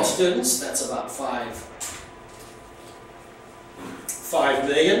 10% of all students, that's about 5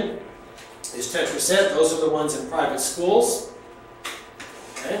 million, is 10%. Those are the ones in private schools.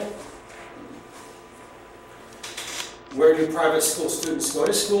 Okay. Where do private school students go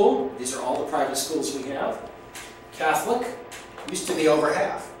to school? These are all the private schools we have. Catholic, used to be over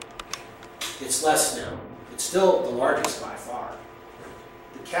half. It's less now. It's still the largest by far.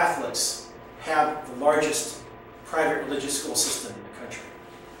 The Catholics have the largest private religious school system in the country.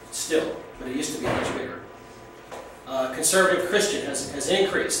 Still, but it used to be much bigger. Conservative Christian has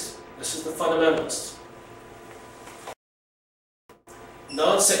increased. This is the fundamentalists.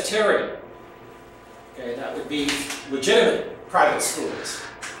 Non-sectarian. Okay, that would be legitimate private schools.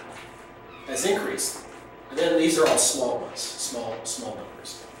 has increased. And then these are all small ones, small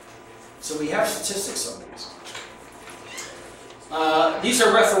numbers. So we have statistics on these. These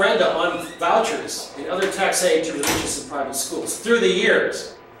are referenda on vouchers and other tax aid to religious and private schools. Through the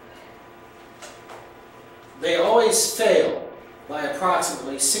years, they always fail by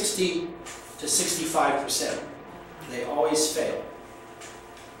approximately 60 to 65%. They always fail.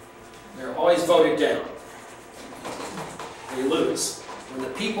 They're always voted down. They lose. When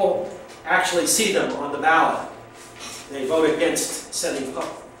the people actually see them on the ballot, they vote against sending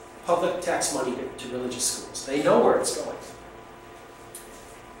public tax money to religious schools. They know where it's going.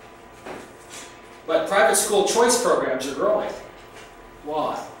 But private school choice programs are growing.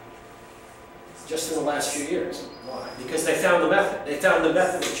 Why? Just in the last few years. Why? Because they found the method. They found the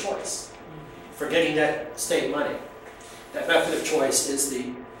method of choice for getting that state money. That method of choice is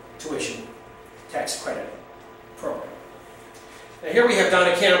the tuition tax credit program. Now here we have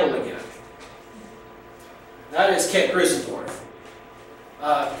Donna Campbell again. That is Kent Grusendorf.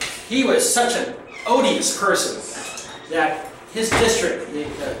 He was such an odious person that his district,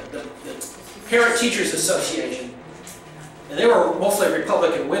 the Parent Teachers Association, and they were mostly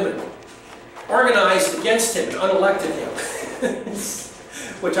Republican women, organized against him and unelected him,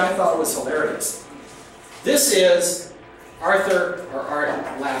 which I thought was hilarious. This is Art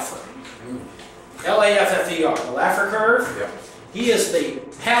Laffer. L-A-F-F-E-R, the Laffer curve. Yeah. He is the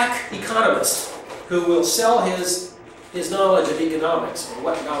hack economist who will sell his knowledge of economics, or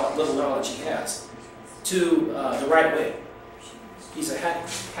what little knowledge he has, to the right wing. He's a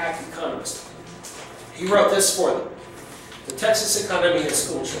hack economist. He wrote this for them, The Texas Economy and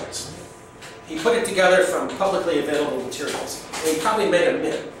School Choice. He put it together from publicly available materials. And he probably made a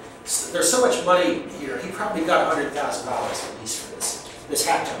mint. There's so much money here, he probably got $100,000 at least for this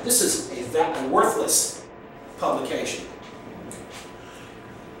hack job. This is a worthless publication.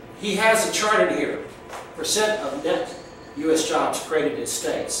 He has a chart in here. Percent of net U.S. jobs created in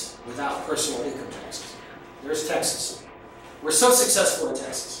states without personal income taxes. There's Texas. We're so successful in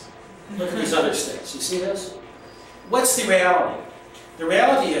Texas. Look at these other states. You see this? What's the reality? The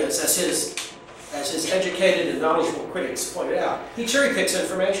reality is, as his educated and knowledgeable critics pointed out, he cherry picks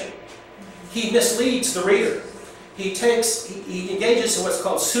information. He misleads the reader. He engages in what's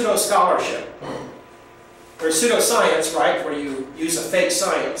called pseudo-scholarship. There's pseudoscience, right, where you use a fake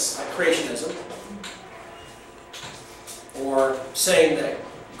science, like creationism, or saying that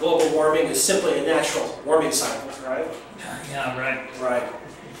global warming is simply a natural warming cycle, right? Yeah, right. Right.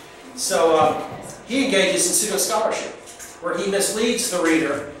 So he engages in pseudo-scholarship, where he misleads the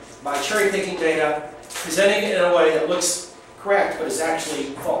reader by cherry-picking data, presenting it in a way that looks correct but is actually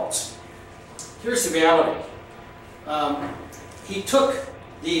false. Here's the reality. He took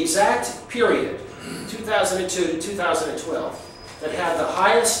the exact period, 2002 to 2012, that had the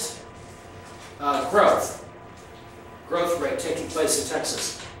highest growth rate taking place in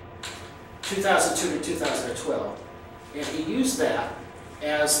Texas, 2002 to 2012, and he used that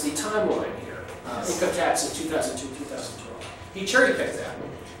as the timeline here, income tax in 2002 to 2012. He cherry-picked that.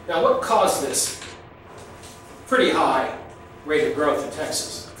 Now, what caused this pretty high rate of growth in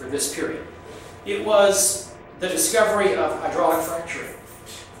Texas for this period? It was the discovery of hydraulic fracturing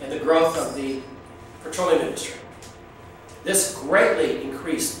and the growth of the petroleum industry. This greatly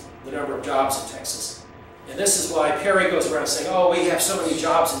increased the number of jobs in Texas. And this is why Perry goes around saying, oh, we have so many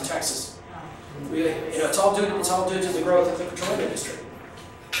jobs in Texas. It's all due to the growth of the petroleum industry.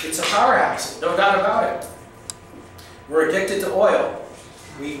 It's a powerhouse, no doubt about it. We're addicted to oil.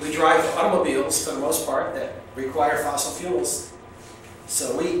 We drive automobiles, for the most part, that require fossil fuels.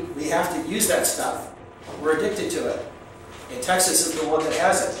 So we have to use that stuff. We're addicted to it. And Texas is the one that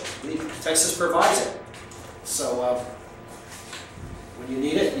has it. Texas provides it. So when you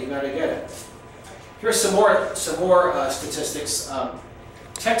need it, you got to get it. Here's some more statistics.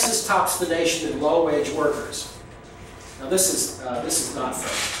 Texas tops the nation in low-wage workers. Now this is not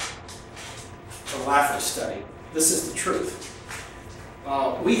from Laffer's study. This is the truth.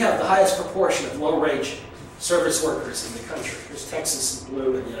 We have the highest proportion of low-wage service workers in the country. There's Texas in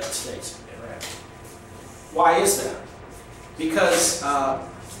blue in the United States in red. Why is that? Because of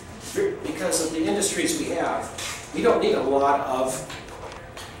the industries we have, we don't need a lot of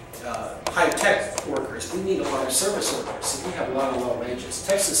high-tech workers. We need a lot of service workers. So we have a lot of low wages.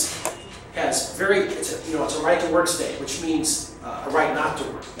 Texas has it's a right-to-work state, which means a right not to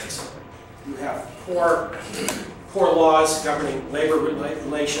work, basically. You have poor laws governing labor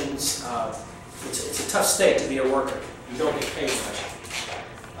relations. It's a tough state to be a worker. You don't get paid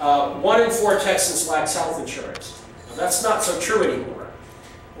much. 1 in 4 Texans lacks health insurance. Now, that's not so true anymore.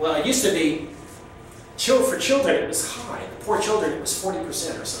 Well, it used to be, for children it was high. The poor children it was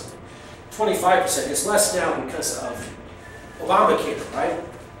 40% or something. 25%. It's less now because of Obamacare, right?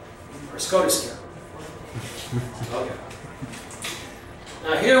 Or SCOTUS care. Okay.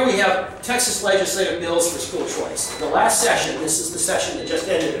 Now here we have Texas legislative bills for school choice. The last session, this is the session that just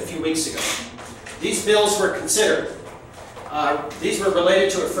ended a few weeks ago. These bills were considered. These were related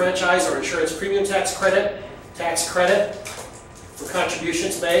to a franchise or insurance premium tax credit for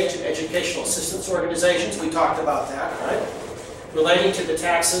contributions made to educational assistance organizations. We talked about that, right? Relating to the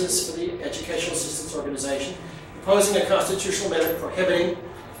taxes for the educational assistance organization. Proposing a constitutional amendment prohibiting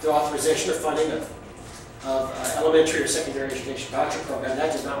the authorization or funding of elementary or secondary education voucher program.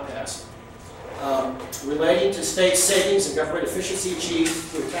 That did not pass. Relating to state savings and government efficiency achieved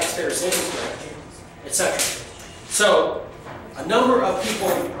through a taxpayer savings grant, etc. So, a number of people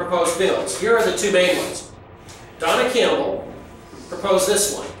proposed bills. Here are the two main ones. Donna Campbell proposed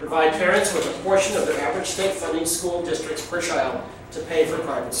this one: provide parents with a portion of their average state funding school districts per child to pay for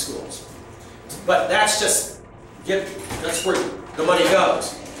private schools. But that's just, that's where the money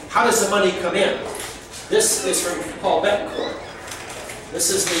goes. How does the money come in? This is from Paul Betancourt. This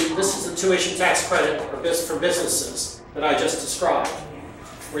is the tuition tax credit for businesses that I just described,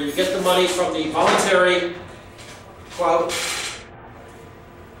 where you get the money from the voluntary, quote,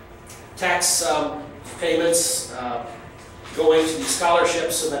 tax payments going to these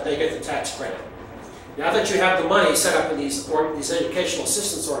scholarships so that they get the tax credit. Now that you have the money set up in these educational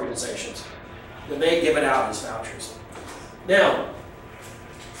assistance organizations, then they give it out as vouchers. Now,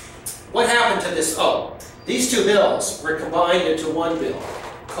 what happened to this? Oh, these two bills were combined into one bill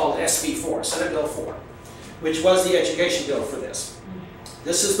called SB 4, Senate Bill 4, which was the education bill for this.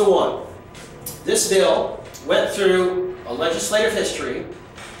 This is the one. This bill went through a legislative history.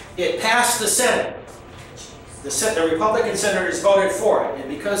 It passed the Senate. The Republican senators voted for it, and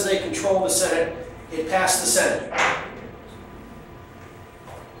because they control the Senate, it passed the Senate.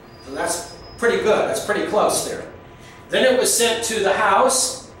 So that's pretty good. That's pretty close there. Then it was sent to the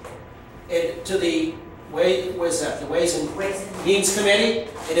House, to the Ways and Means Committee,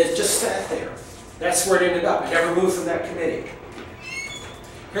 and it just sat there. That's where it ended up. It never moved from that committee.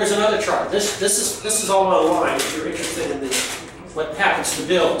 Here's another chart. This is all online if you're interested in what happens to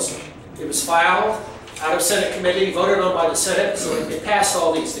bills. It was filed out of Senate committee, voted on by the Senate, so it passed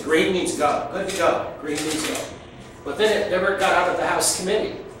all these. The green means go. Good to go. Green means go. But then it never got out of the House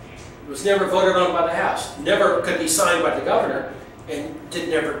committee. It was never voted on by the House. Never could be signed by the governor, and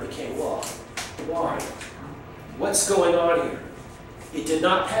never became law. Why? What's going on here? It did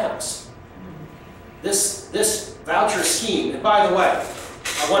not pass. This voucher scheme, and by the way,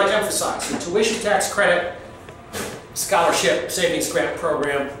 I want to emphasize, the tuition tax credit scholarship savings grant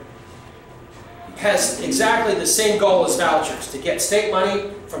program has exactly the same goal as vouchers, to get state money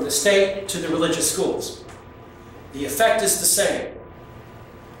from the state to the religious schools. The effect is the same.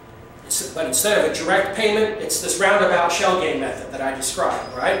 But instead of a direct payment, it's this roundabout shell game method that I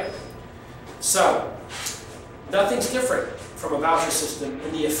described, right? So, nothing's different from a voucher system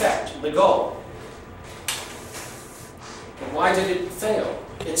in the effect, the goal. But why did it fail?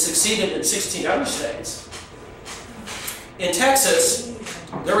 It succeeded in 16 other states. In Texas,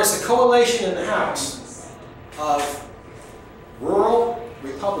 there was a coalition in the House of rural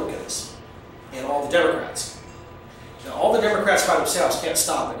Republicans and all the Democrats. Now, all the Democrats by themselves can't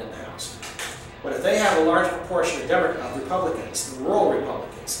stop it in the House. But if they have a large proportion of Republicans, the rural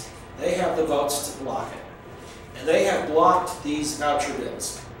Republicans, they have the votes to block it. And they have blocked these voucher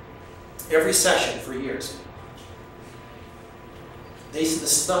bills every session for years. This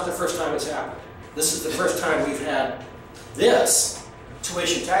is not the first time it's happened. This is the first time we've had this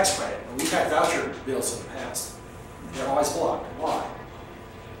tuition tax credit. We've had voucher bills in the past. They're always blocked. Why?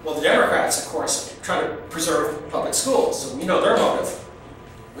 Well, the Democrats, of course, try to preserve public schools. So we know their motive.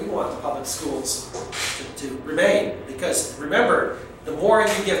 We want the public schools to remain. Because remember, the more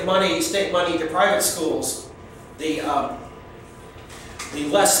you give money, state money to private schools, the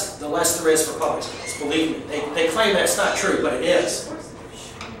less there is for public schools. Believe me. They claim that's not true, but it is.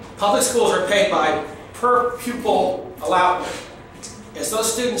 Public schools are paid by per pupil allotment. As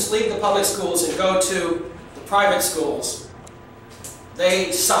those students leave the public schools and go to the private schools,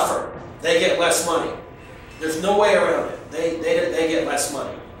 they suffer. They get less money. There's no way around it. They get less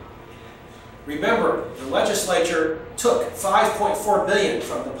money. Remember, the legislature took $5.4 billion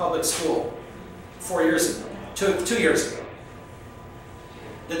from the public school 4 years ago, 2 years ago.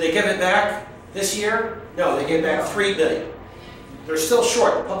 Did they give it back this year? No, they gave back $3 billion. They're still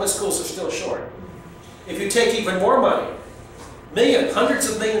short. The public schools are still short. If you take even more money, hundreds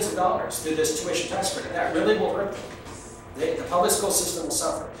of millions of dollars through this tuition tax credit, that really will hurt them. The public school system will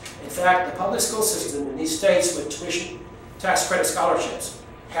suffer. In fact, the public school system in these states with tuition tax credit scholarships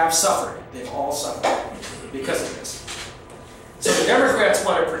have suffered. They've all suffered because of this. So the Democrats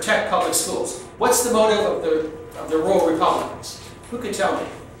want to protect public schools. What's the motive of the rural Republicans? Who can tell me?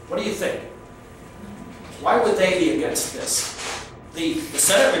 What do you think? Why would they be against this? The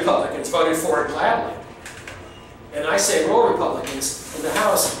Senate Republicans voted for it gladly. And I say rural Republicans. In the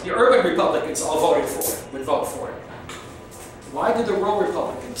House, the urban Republicans all voted for it, would vote for it. Why did the rural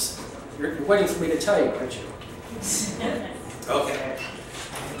Republicans? You're waiting for me to tell you, aren't you? Okay.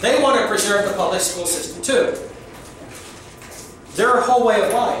 They want to preserve the public school system too. Their whole way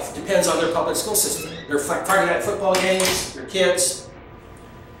of life depends on their public school system. Their Friday night football games, their kids.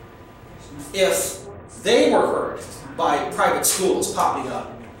 If they were hurt by private schools popping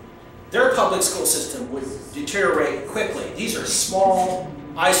up, their public school system would deteriorate quickly. These are small,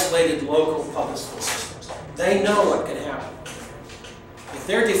 isolated, local public school systems. They know what can happen. If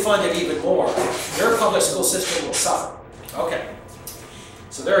they're defunded even more, their public school system will suffer. Okay,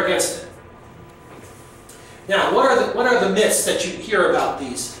 so they're against it. Now, what are the myths that you hear about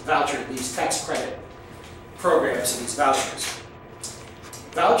these vouchers, these tax credit programs, and these vouchers?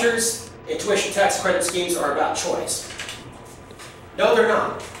 Vouchers and tuition tax credit schemes are about choice. No, they're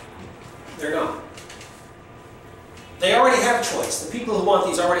not. They're not. They already have choice. The people who want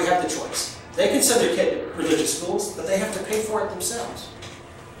these already have the choice. They can send their kid to religious schools, but they have to pay for it themselves.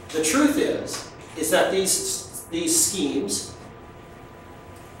 The truth is that these schemes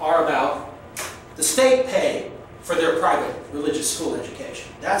are about the state paying for their private religious school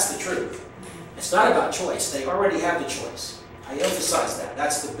education. That's the truth. It's not about choice. They already have the choice. I emphasize that.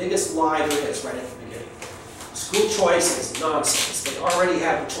 That's the biggest lie there is right at the beginning. School choice is nonsense. They already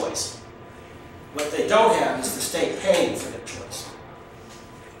have the choice. What they don't have is the state paying for their choice.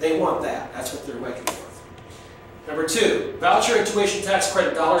 They want that. That's what they're working for. Number two, voucher and tuition tax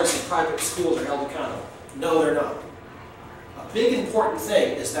credit dollars in private schools are held accountable. No, they're not. A big important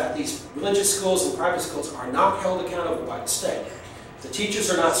thing is that these religious schools and private schools are not held accountable by the state. The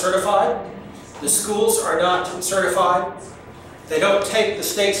teachers are not certified. The schools are not certified. They don't take the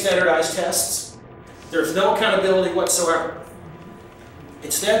state standardized tests. There's no accountability whatsoever.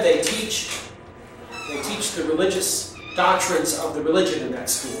 Instead, they teach the religious doctrines of the religion in that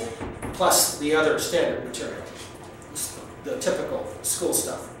school, plus the other standard material, the typical school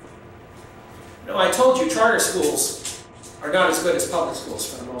stuff. Now, I told you charter schools are not as good as public schools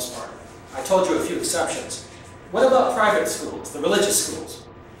for the most part. I told you a few exceptions. What about private schools, the religious schools?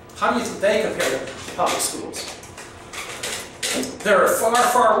 How do you think they compare to public schools? They're far,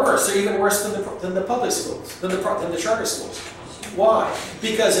 far worse. They're even worse than the public schools, than the charter schools. Why?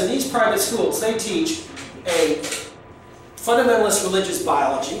 Because in these private schools, they teach a fundamentalist religious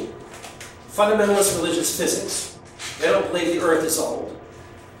biology, fundamentalist religious physics. They don't believe the earth is old.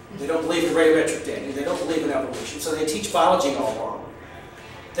 They don't believe in radiometric dating. They don't believe in evolution. So they teach biology all wrong.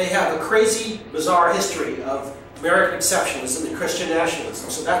 They have a crazy, bizarre history of American exceptionalism and Christian nationalism.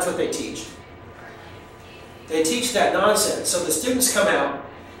 So that's what they teach. They teach that nonsense. So the students come out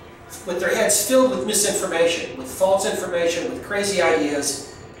with their heads filled with misinformation, with false information, with crazy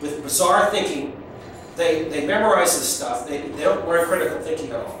ideas, with bizarre thinking. They memorize this stuff. They don't learn critical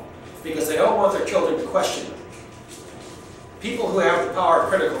thinking at all because they don't want their children to question them. People who have the power of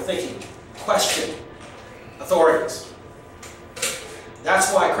critical thinking question authorities.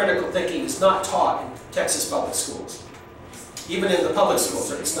 That's why critical thinking is not taught in Texas public schools. Even in the public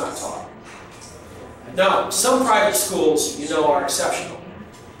schools, it's not taught. Now, some private schools, you know, are exceptional.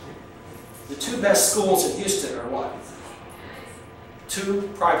 The two best schools in Houston are what? Two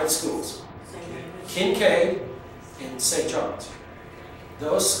private schools. Kincaid and St. John's.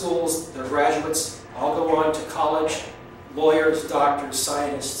 Those schools, their graduates all go on to college, lawyers, doctors,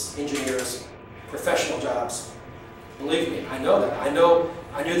 scientists, engineers, professional jobs. Believe me, I know that. I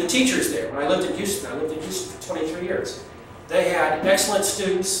knew the teachers there when I lived in Houston. I lived in Houston for 23 years. They had excellent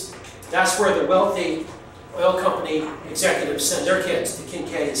students. That's where the wealthy oil company executives send their kids to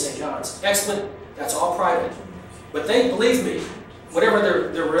Kincaid and St. John's. Excellent. That's all private. But they, believe me, whatever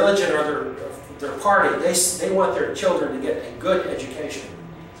their religion or their party, they want their children to get a good education.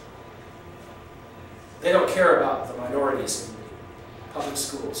 They don't care about the minorities in the public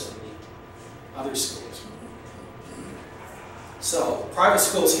schools and the other schools. So private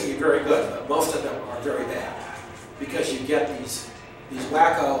schools can be very good, but most of them are very bad because you get these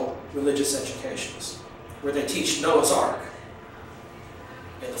wacko religious educations where they teach Noah's Ark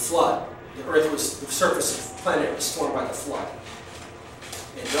and the flood. The surface of the planet was formed by the flood.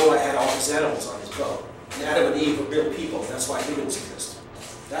 And Noah had all his animals on his boat. And Adam and Eve were real people. That's why humans exist.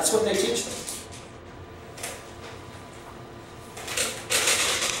 That's what they teach them.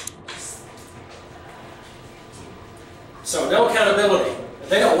 So no accountability.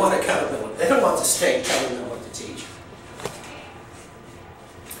 They don't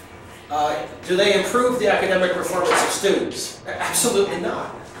Do they improve the academic performance of students? Absolutely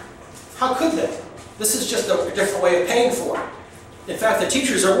not. How could they? This is just a different way of paying for it. In fact, the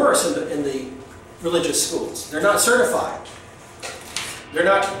teachers are worse in the religious schools. They're not certified. They're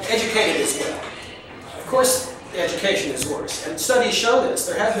not educated as well. Of course, the education is worse. And studies show this.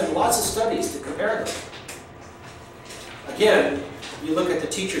 There have been lots of studies to compare them. Again, you look at the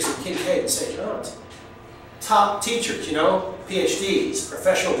teachers at Kincaid and St. John's. Top teachers, you know, PhDs,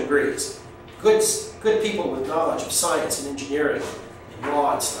 professional degrees, good people with knowledge of science and engineering and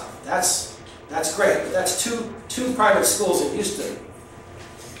law and stuff. That's great, but that's two private schools in Houston.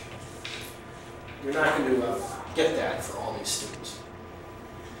 You're not going to get that for all these students.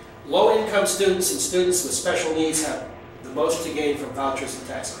 Low-income students and students with special needs have the most to gain from vouchers and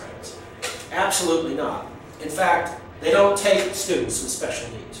tax credits. Absolutely not. In fact, they don't take students with special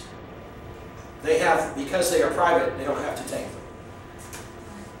needs. They have, because they are private, they don't have to take them.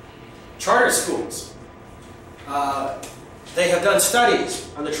 Charter schools. They have done studies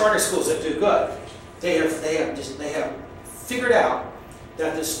on the charter schools that do good. They have figured out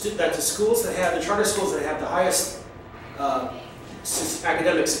that the schools that have, the charter schools that have the highest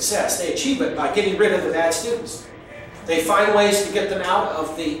academic success, they achieve it by getting rid of the bad students. They find ways to get them out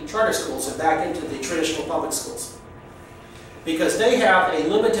of the charter schools and back into the traditional public schools. Because they have a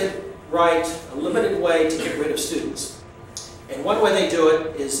limited right, a limited way to get rid of students. And one way they do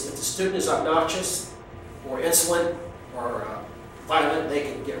it is if the student is obnoxious or insolent or violent, they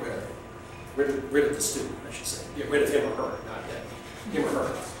can get rid of it. Rid of the student, I should say. Get rid of him or her, not him or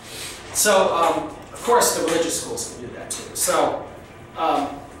her. So, of course, the religious schools can do that too. So,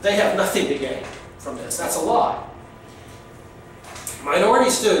 they have nothing to gain from this. That's a lie. Minority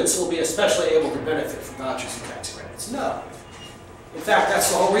students will be especially able to benefit from vouchers and tax credits. No. In fact, that's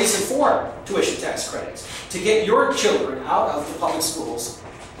the whole reason for tuition tax credits. To get your children out of the public schools,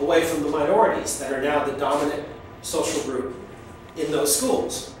 away from the minorities that are now the dominant social group in those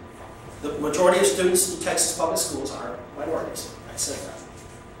schools. The majority of students in Texas public schools are minorities. I said that.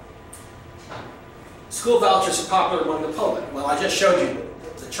 School vouchers are popular among the public. Well, I just showed you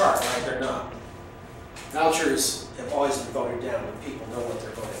the chart, right? They're not. Vouchers have always been voted down when people know what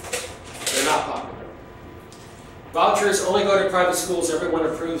they're voting for. They're not popular. Vouchers only go to private schools everyone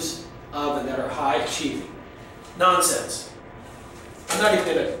approves of and that are high achieving. Nonsense. I'm not even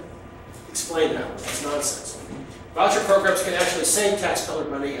going to explain that one. That's nonsense. Voucher programs can actually save taxpayer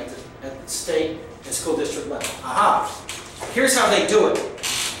money at the state and school district level. Aha! Here's how they do it.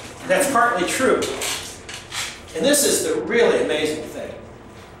 That's partly true. And this is the really amazing thing.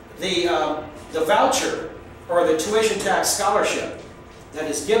 The voucher or the tuition tax scholarship that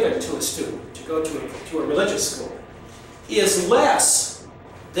is given to a student to go to a religious school is less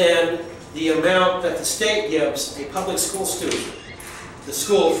than the amount that the state gives a public school student, the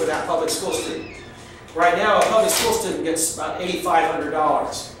school for that public school student. Right now, a public school student gets about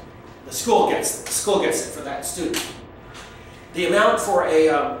 $8,500. The school gets it for that student. The amount for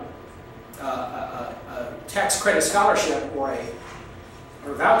a tax credit scholarship or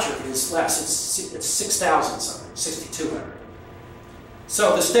a voucher is less. It's $6,000 something, $6,200.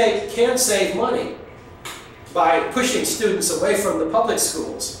 So the state can save money by pushing students away from the public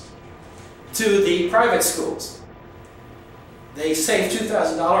schools to the private schools. They save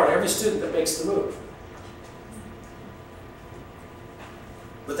 $2,000 on every student that makes the move.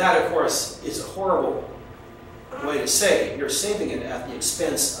 But that, of course, is a horrible way to save. You're saving it at the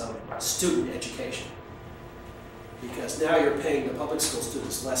expense of student education. Because now you're paying the public school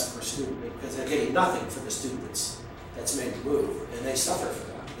students less per student because they're getting nothing for the student that's made the move. And they suffer for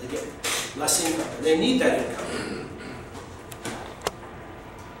that. They get less income. And they need that income.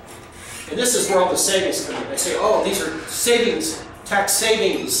 And this is where all the savings come in. They say, oh, these are savings, tax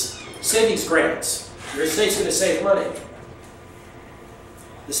savings grants. Your state's going to save money.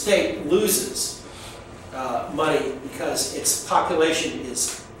 The state loses money because its population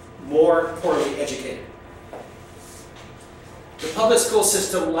is more poorly educated. The public school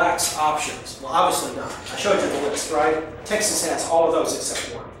system lacks options. Well, obviously not. I showed you the list, right? Texas has all of those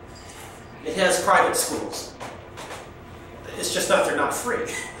except one. It has private schools. It's just not, they're not free.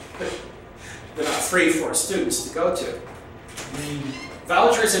 They're not free for students to go to.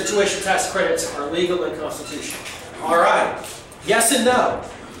 Vouchers and tuition tax credits are legal and constitutional. All right. Yes and no.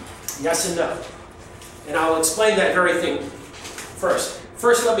 Yes and no. And I'll explain that very thing first.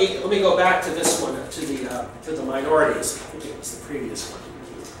 First, let me go back to this one, to the minorities. I think it was the previous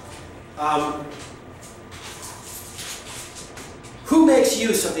one. Who makes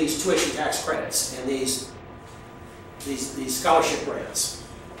use of these tuition tax credits and these scholarship grants?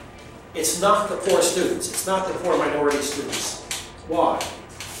 It's not the poor students. It's not the poor minority students. Why?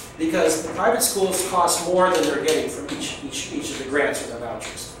 because the private schools cost more than they're getting from each of the grants or the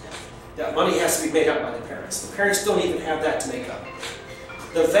vouchers. That money has to be made up by the parents. The parents don't even have that to make up.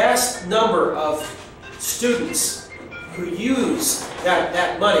 The vast number of students who use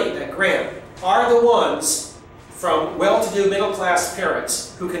that money, that grant, are the ones from well-to-do middle-class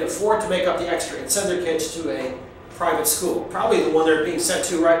parents who can afford to make up the extra and send their kids to a private school. Probably the one they're being sent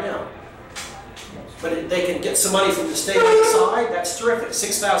to right now. But if they can get some money from the state on the side, that's terrific.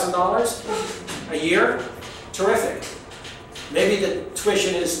 $6,000 a year, terrific. Maybe the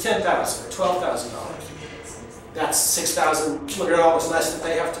tuition is $10,000 or $12,000. That's $6,200 less that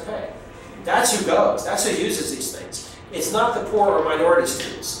they have to pay. That's who goes. That's who uses these things. It's not the poor or minority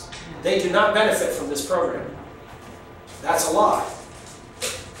students. They do not benefit from this program. That's a lie.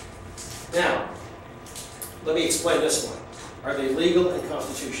 Now, let me explain this one. Are they legal and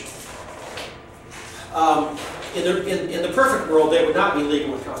constitutional? In the perfect world, they would not be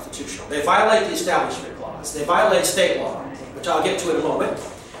legal and constitutional. They violate the Establishment Clause. They violate state law, which I'll get to in a moment.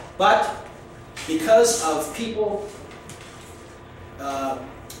 But because of people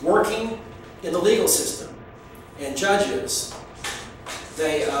working in the legal system and judges,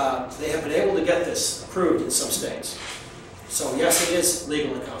 they have been able to get this approved in some states. So yes, it is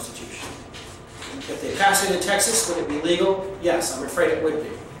legal and constitutional. If they pass it in Texas, would it be legal? Yes, I'm afraid it would be.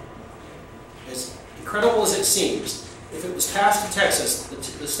 As incredible as it seems, if it was passed in Texas,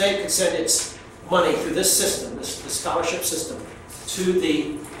 the state could send its money through this system, this scholarship system, to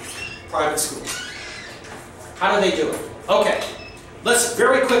the private schools. How do they do it? Okay, let's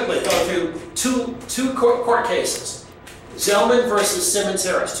very quickly go through two court cases. Zellman versus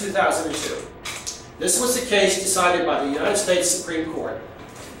Simmons-Harris, 2002. This was a case decided by the United States Supreme Court,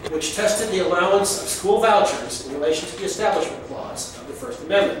 which tested the allowance of school vouchers in relation to the Establishment Clause of the First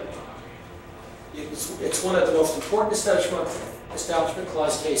Amendment. It's one of the most important Establishment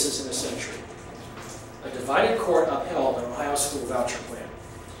Clause cases in a century. A divided court upheld an Ohio school voucher plan.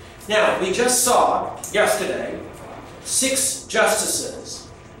 Now, we just saw yesterday 6 justices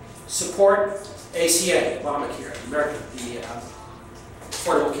support ACA, Obamacare, the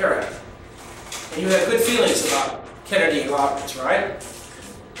Affordable Care Act. And you have good feelings about Kennedy and Roberts, right?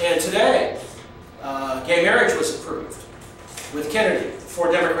 And today, gay marriage was approved with Kennedy,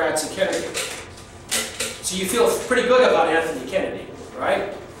 4 Democrats and Kennedy. So you feel pretty good about Anthony Kennedy,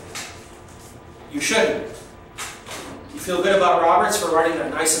 right? You shouldn't. You feel good about Roberts for writing a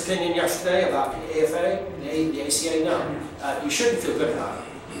nice opinion yesterday about the AFA, the ACA? No. You shouldn't feel good about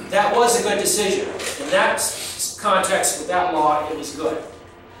it. That was a good decision. In that context, with that law, it was good.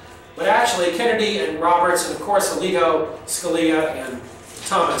 But actually, Kennedy and Roberts, and of course Alito, Scalia, and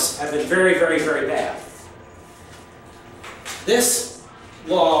Thomas have been very, very, very bad. This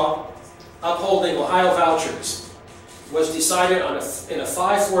law upholding Ohio vouchers was decided in a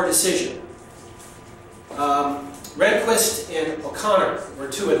 5-4 decision. Rehnquist and O'Connor were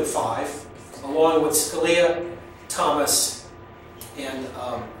 2 of the 5, along with Scalia, Thomas, and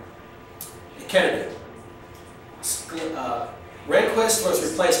Kennedy. Rehnquist was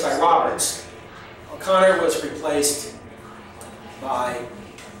replaced by Roberts. O'Connor was replaced by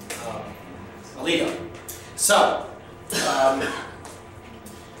Alito. So,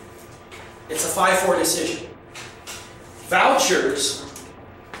 it's a 5-4 decision. Vouchers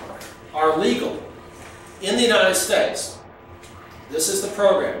are legal in the United States. This is the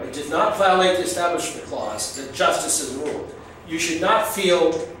program. It did not violate the Establishment Clause. The justices ruled. You should not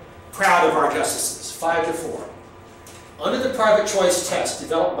feel proud of our justices. 5-4. Under the private choice test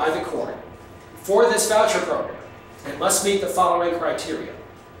developed by the court for this voucher program, it must meet the following criteria.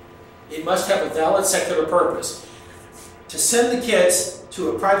 It must have a valid secular purpose. To send the kids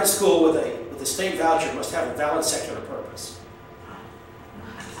to a private school with a state voucher must have a valid secular purpose.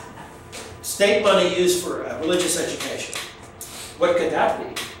 State money used for religious education. What could that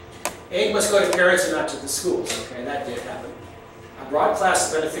be? Aid must go to parents and not to the schools. Okay, that did happen. A broad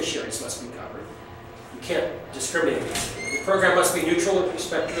class of beneficiaries must be covered. You can't discriminate against them. The program must be neutral with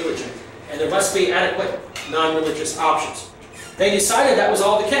respect to religion, and there must be adequate non-religious options. They decided that was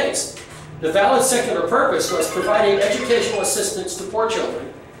all the case. The valid secular purpose was providing educational assistance to poor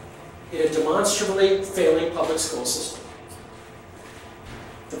children in a demonstrably failing public school system.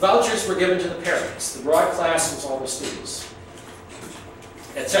 The vouchers were given to the parents. The broad class was all the students,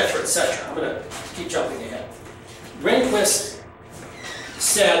 etc., etc. I'm going to keep jumping ahead. Rehnquist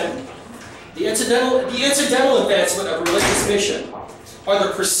said, the incidental advancement of a religious mission, or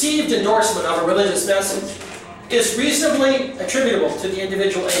the perceived endorsement of a religious message, is reasonably attributable to the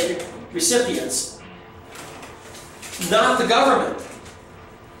individual aid recipients, not the government,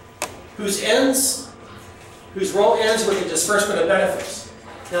 whose role ends with the disbursement of benefits.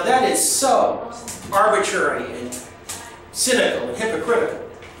 Now that is so arbitrary and cynical and hypocritical,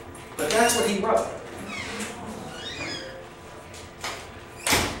 but that's what he wrote.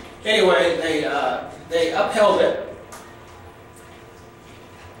 Anyway, they upheld it,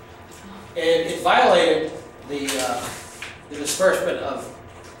 and it violated the disbursement of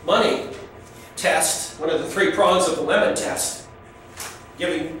money test, one of the 3 prongs of the Lemon test,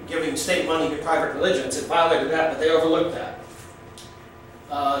 giving state money to private religions. It violated that, but they overlooked that.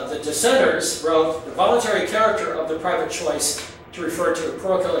 The dissenters wrote, the voluntary character of the private choice to refer to a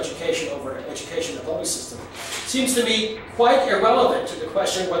parochial education over education in the public system seems to me quite irrelevant to the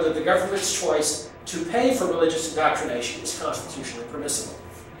question whether the government's choice to pay for religious indoctrination is constitutionally permissible.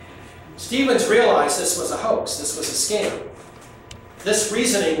 Stevens realized this was a hoax, this was a scam. This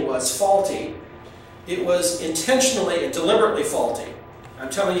reasoning was faulty. It was intentionally and deliberately faulty. I'm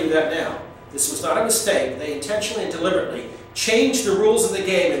telling you that now. This was not a mistake. They intentionally and deliberately changed the rules of the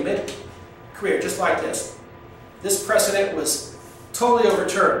game in mid-career, just like this. This precedent was totally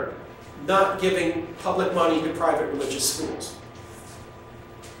overturned, not giving public money to private religious schools.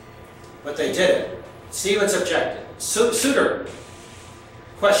 But they did it. Stevens objected. Souter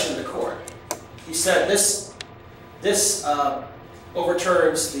questioned the court. He said this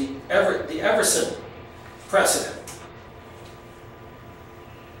overturns the Everson precedent.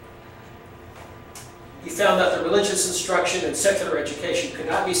 He found that the religious instruction and secular education could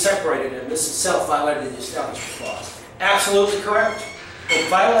not be separated, and this itself violated the Establishment Clause. Absolutely correct. It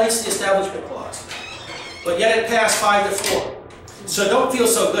violates the Establishment Clause. But yet it passed 5-4. So don't feel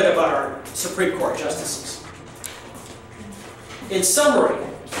so good about our Supreme Court justices. In summary,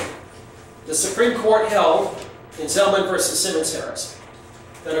 the Supreme Court held in Zellman versus Simmons-Harris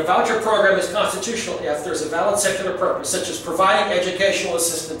that a voucher program is constitutional if there's a valid secular purpose, such as providing educational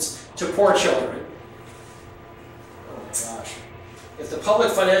assistance to poor children. Oh my gosh. If the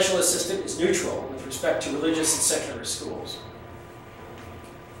public financial assistance is neutral with respect to religious and secular schools.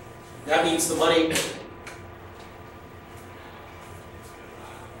 That means the money,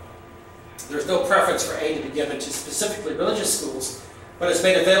 there's no preference for aid to be given to specifically religious schools, but it's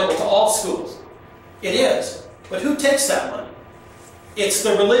made available to all schools. It is. But who takes that money? It's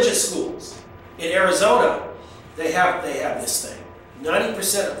the religious schools. In Arizona, they have this thing.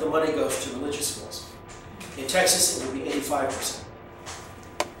 90% of the money goes to religious schools. In Texas, it will be 85%.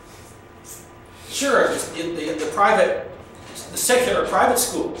 Sure, the secular private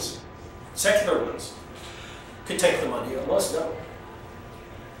schools, secular ones, could take the money, but most don't.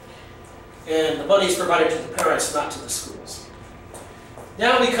 And the money is provided to the parents, not to the schools.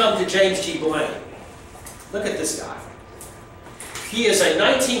 Now we come to James G. Blaine. Look at this guy. He is a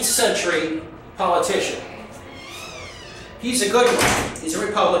 19th century politician. He's a good one. He's a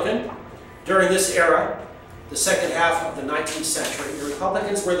Republican. During this era, the second half of the 19th century, the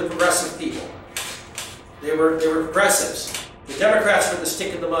Republicans were the progressive people. They were progressives. The Democrats were the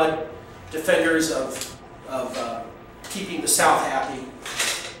stick in the mud defenders of keeping the South happy.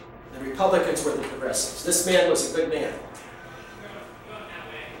 The Republicans were the progressives. This man was a good man.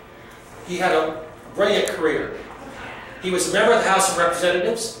 He had a brilliant career. He was a member of the House of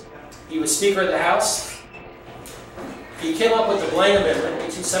Representatives. He was Speaker of the House. He came up with the Blaine Amendment in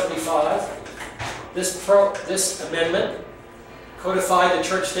 1875. This amendment codified the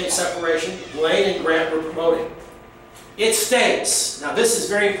church-state separation Blaine and Grant were promoting. It states, now this is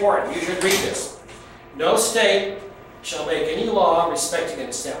very important, you should read this, no state shall make any law respecting an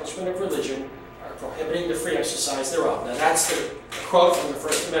establishment of religion or prohibiting the free exercise thereof. Now that's the quote from the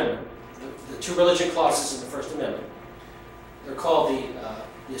First Amendment, the 2 religion clauses in the First Amendment. They're called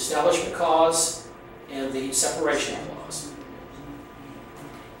the Establishment Clause and the Separation Clause.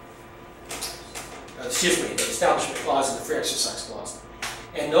 Excuse me, the Establishment Clause and the Free Exercise Clause.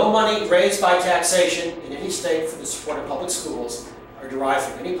 And no money raised by taxation in any state for the support of public schools are derived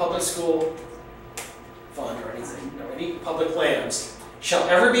from any public school fund or anything, or any public lands, shall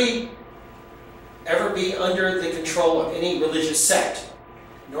ever be under the control of any religious sect,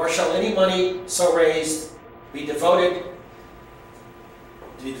 nor shall any money so raised be divided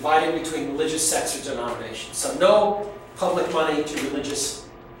between religious sects or denominations. So no public money to religious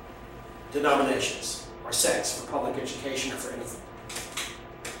denominations or sects for public education or for anything.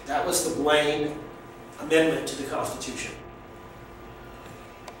 That was the Blaine Amendment to the Constitution.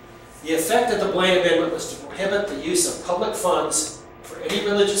 The effect of the Blaine Amendment was to prohibit the use of public funds for any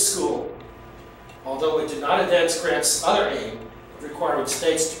religious school, although it did not advance Grant's other aim of requiring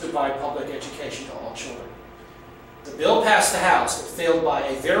states to provide public education to all children. The bill passed the House, but failed by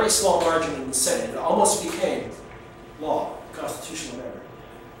a very small margin in the Senate. It almost became law, constitutional amendment,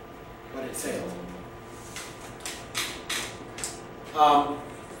 but it failed.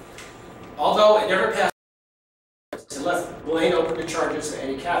 although it never passed, it left Blaine open to charges of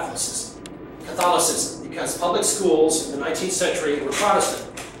anti-Catholicism, because public schools in the 19th century were Protestant.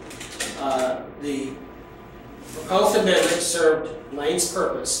 The proposed amendment served Blaine's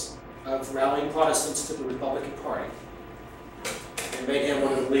purpose of rallying Protestants to the Republican Party and made him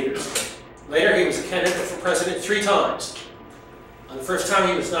one of the leaders. Later, he was a candidate for president 3 times. On the first time,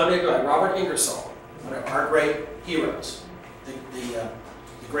 he was nominated by Robert Ingersoll, one of our great heroes, the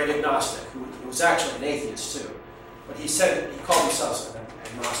great agnostic, who was actually an atheist too. But he said, he called himself an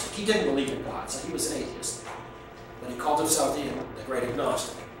agnostic. He didn't believe in God, so he was an atheist. But he called himself the great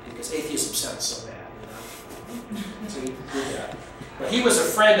agnostic, because atheism sounds so bad, you know? So he did that. But he was a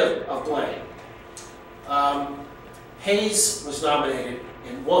friend of Blaine. Hayes was nominated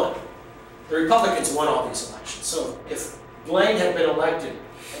and won. The Republicans won all these elections. So if Blaine had been elected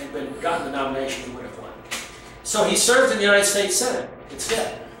and gotten the nomination, he would have won. So he served in the United States Senate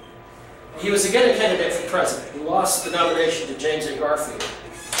instead. He was again a candidate for president. He lost the nomination to James A. Garfield.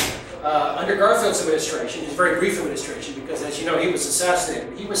 Under Garfield's administration, his very brief administration, because as you know, he was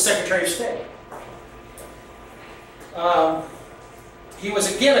assassinated, he was Secretary of State. He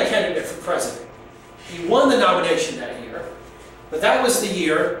was again a candidate for president. He won the nomination that year, but that was the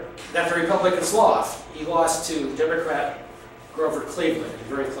year that the Republicans lost. He lost to Democrat Grover Cleveland in a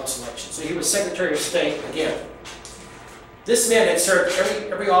very close election. So he was Secretary of State again. This man had served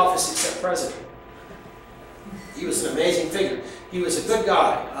every office except president. He was an amazing figure. He was a good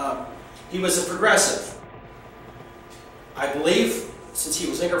guy. He was a progressive. I believe, since he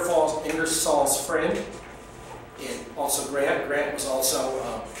was Ingersoll's friend, and also Grant was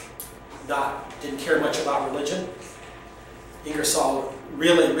also didn't care much about religion. Ingersoll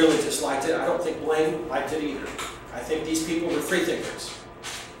really, really disliked it. I don't think Blaine liked it either. I think these people were freethinkers.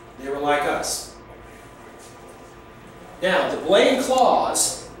 They were like us. Now, the Blaine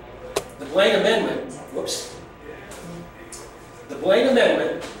Clause, the Blaine Amendment, the Blaine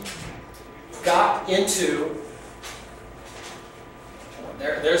Amendment got into,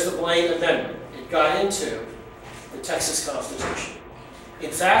 there's the Blaine Amendment. It got into the Texas Constitution. In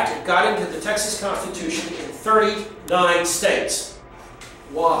fact, it got into the Texas Constitution in 39 states.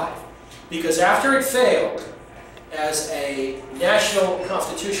 Why? Because after it failed as a national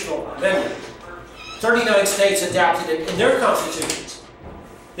constitutional amendment, 39 states adopted it in their constitutions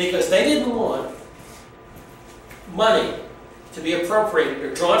because they didn't want money to be appropriated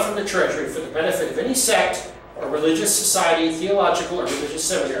or drawn from the Treasury for the benefit of any sect or religious society, theological or religious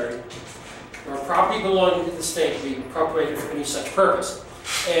seminary, or property belonging to the state to be appropriated for any such purpose.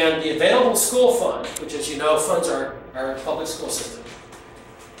 And the available school fund, which as you know funds our public school system,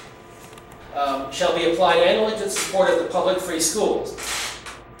 shall be applied annually to the support of the public free schools.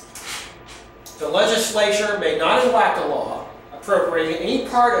 The legislature may not enact a law appropriating any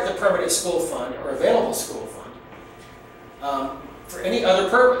part of the permanent school fund or available school fund for any other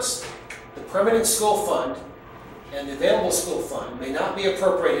purpose. The permanent school fund and the available school fund may not be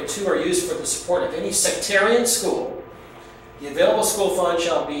appropriated to or used for the support of any sectarian school. The available school fund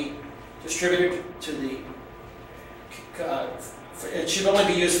shall be distributed to the, it should only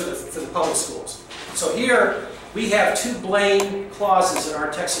be used for the public schools. So here we have 2 Blaine clauses in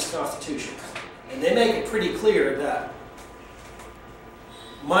our Texas Constitution. And they make it pretty clear that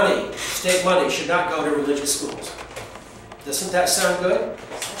money, state money, should not go to religious schools. Doesn't that sound good?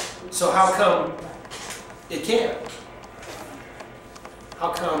 So how come it can't?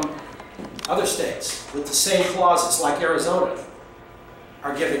 How come other states with the same clauses, like Arizona,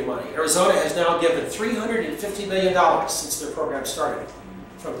 are giving money? Arizona has now given $350 million since their program started,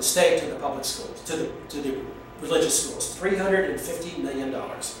 from the state to the public schools, to the religious schools. $350 million.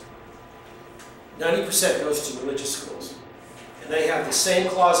 90% goes to religious schools. And they have the same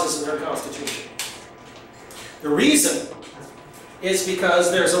clauses in their constitution. The reason is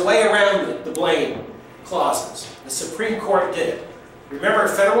because there's a way around the Blaine clauses. The Supreme Court did it. Remember,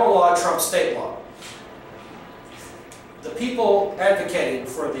 federal law trumps state law. The people advocating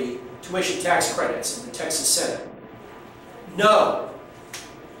for the tuition tax credits in the Texas Senate know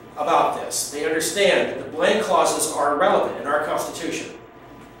about this. They understand that the Blaine clauses are irrelevant in our Constitution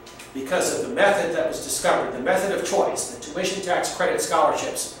because of the method that was discovered, the method of choice, the tuition tax credit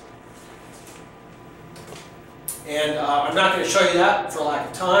scholarships. And I'm not going to show you that for lack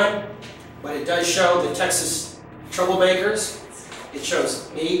of time, but it does show the Texas troublemakers. It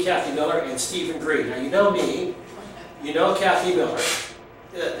shows me, Kathy Miller, and Stephen Green. Now, you know me. You know Kathy Miller.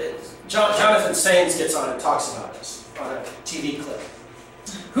 Jonathan Sains gets on and talks about this on a TV clip.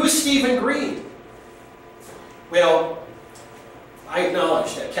 Who's Stephen Green? Well, I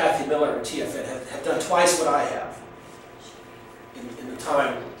acknowledge that Kathy Miller and TFN have done twice what I have in the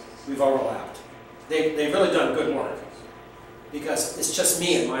time we've overlapped. They've really done good work, because it's just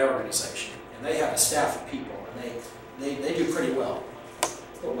me and my organization, and they have a staff of people, and they do pretty well.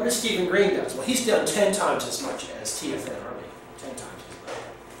 But what does Stephen Green does? Well, he's done 10 times as much as TFN or me, 10 times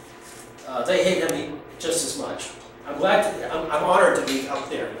as much. They hate him just as much. I'm honored to be up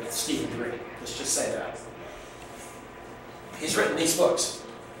there with Stephen Green. Let's just say that. He's written these books.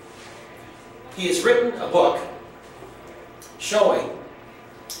 He has written a book showing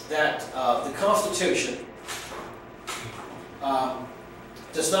that the Constitution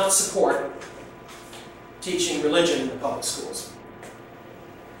does not support teaching religion in the public schools.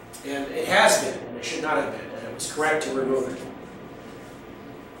 And it has been, and it should not have been, and it was correct to remove it.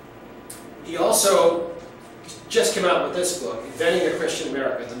 He also just came out with this book, Inventing a Christian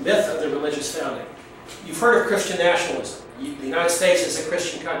America, The Myth of the Religious Founding. You've heard of Christian nationalism. The United States is a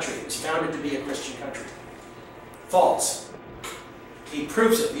Christian country. It was founded to be a Christian country. False. He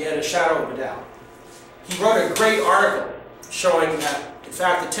proves it beyond a shadow of a doubt. He wrote a great article showing that, in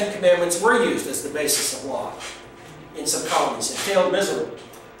fact, the 10 Commandments were used as the basis of law in some colonies. It failed miserably.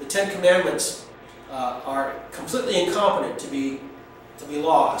 The 10 Commandments are completely incompetent to be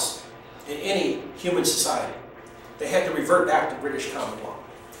laws in any human society. They had to revert back to British common law.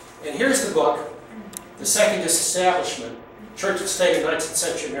 And here's the book, The Second Disestablishment, Church and State in 19th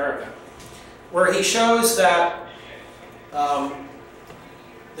Century America, where he shows that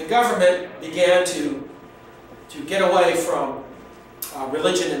the government began to get away from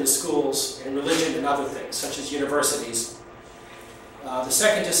religion in the schools and religion in other things, such as universities. The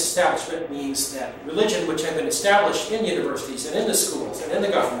second disestablishment means that religion, which had been established in universities and in the schools and in the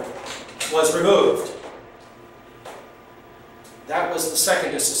government, was removed. That was the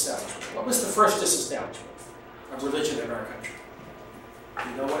second disestablishment. What was the first disestablishment of religion in our country? Do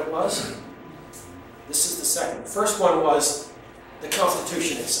you know what it was? This is the second. The first one was the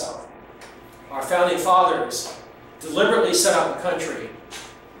Constitution itself. Our founding fathers deliberately set up a country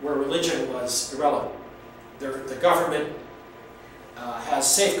where religion was irrelevant. The government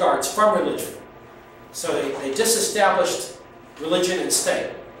has safeguards from religion. So they disestablished religion and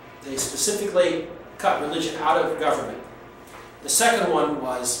state. They specifically cut religion out of government. The second one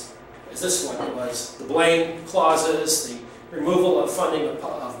was, as this one was, the blame clauses, the removal of funding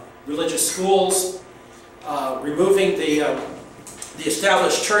of religious schools, removing the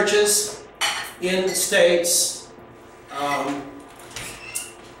established churches in states, and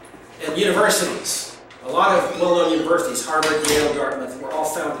universities. A lot of well-known universities, Harvard, Yale, Dartmouth, were all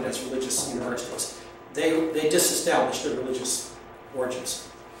founded as religious universities. They disestablished their religious origins.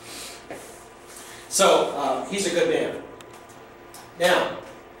 So he's a good man. Now,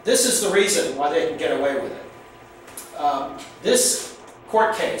 this is the reason why they can get away with it. This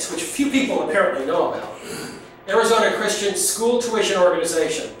court case, which few people apparently know about, Arizona Christian School Tuition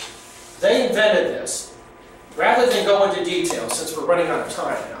Organization, they invented this. Rather than go into detail, since we're running out of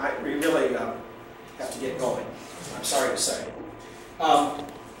time, and we really have to get going, I'm sorry to say.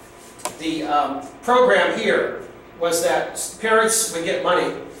 The program here was that parents would get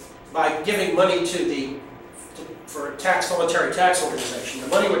money by giving money for a voluntary tax organization. The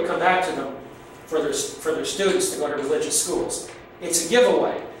money would come back to them for their students to go to religious schools. It's a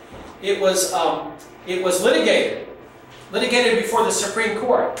giveaway. It was litigated before the Supreme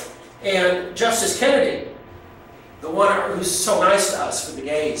Court, and Justice Kennedy, the one who's so nice to us for the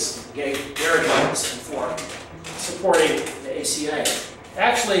gays, gay marriage rights, and for supporting the ACA,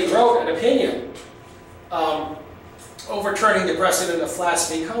 actually wrote an opinion overturning the precedent of Flats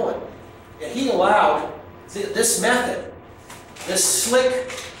v. Cohen. And he allowed this method, this slick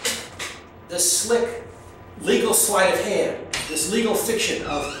legal sleight of hand, this legal fiction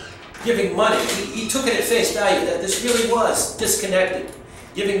of giving money. He took it at face value that this really was disconnected.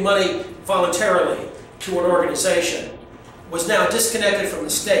 Giving money voluntarily to an organization was now disconnected from the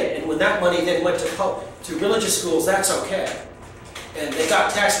state, and when that money then went to religious schools, that's okay. And they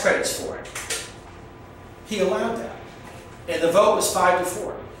got tax credits for it. He allowed that. And the vote was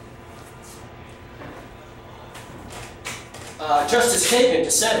 5-4. Justice Kagan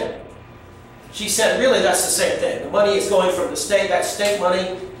dissented. She said, really, that's the same thing. The money is going from the state, that's state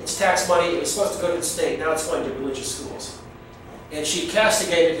money, it's tax money, it was supposed to go to the state, now it's going to religious schools. And she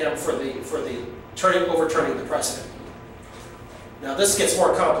castigated him for overturning the precedent. Now this gets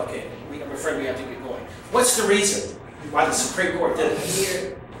more complicated. I'm afraid we have to get going. What's the reason why the Supreme Court did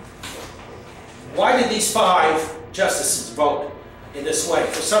it? Why did these 5 justices vote in this way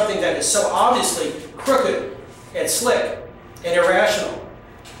for something that is so obviously crooked and slick and irrational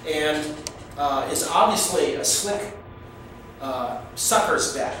and is obviously a slick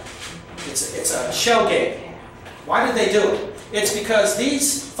sucker's bet? It's a shell game. Why did they do it? It's because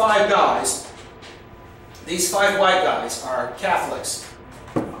these 5 guys, these 5 white guys, are Catholics.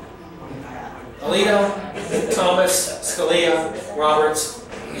 Alito, Thomas, Scalia, Roberts,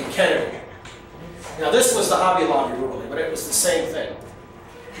 and Kennedy. Now this was the Hobby Lobby ruling, but it was the same thing.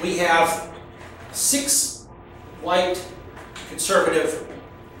 We have 6 white conservative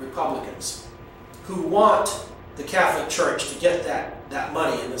Republicans who want the Catholic Church to get that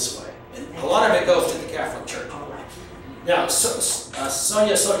money in this way. And a lot of it goes to the Catholic Church. Now,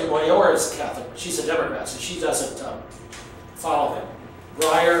 Sonia Sotomayor is Catholic, but she's a Democrat, so she doesn't follow him.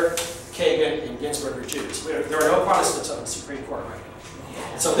 Breyer, Kagan, and Ginsburg are Jews. There are no Protestants on the Supreme Court right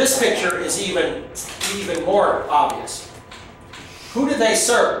now. So this picture is even more obvious. Who do they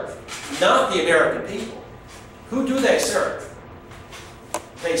serve? Not the American people. Who do they serve?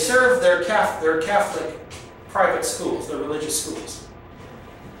 They serve their Catholic private schools, their religious schools.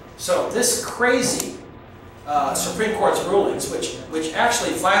 So this crazy Supreme Court's rulings, which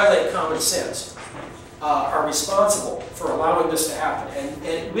actually violate common sense, are responsible for allowing this to happen, and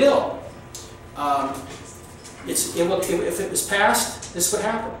it will. If it was passed, this would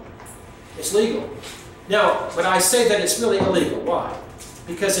happen. It's legal. Now, but I say that it's really illegal. Why?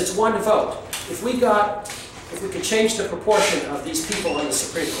 Because it's 1 vote. If we could change the proportion of these people on the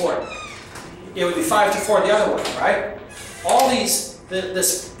Supreme Court, it would be 5-4 the other way, right? All this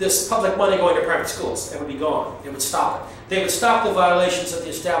public money going to private schools, it would be gone. It would stop it. They would stop the violations of the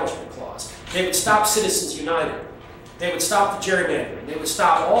Establishment Clause. They would stop Citizens United. They would stop the gerrymandering. They would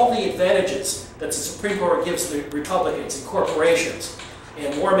stop all the advantages that the Supreme Court gives the Republicans and corporations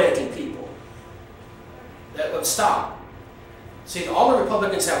and war-making people. That would stop. See, all the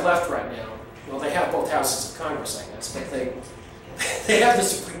Republicans have left right now, well, they have both houses of Congress, I guess, but they have the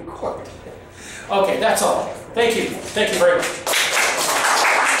Supreme Court. Okay, that's all. Thank you. Thank you very much.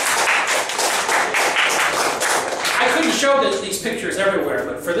 I couldn't show these pictures everywhere,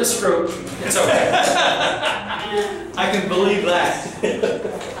 but for this group, it's okay. I can believe that.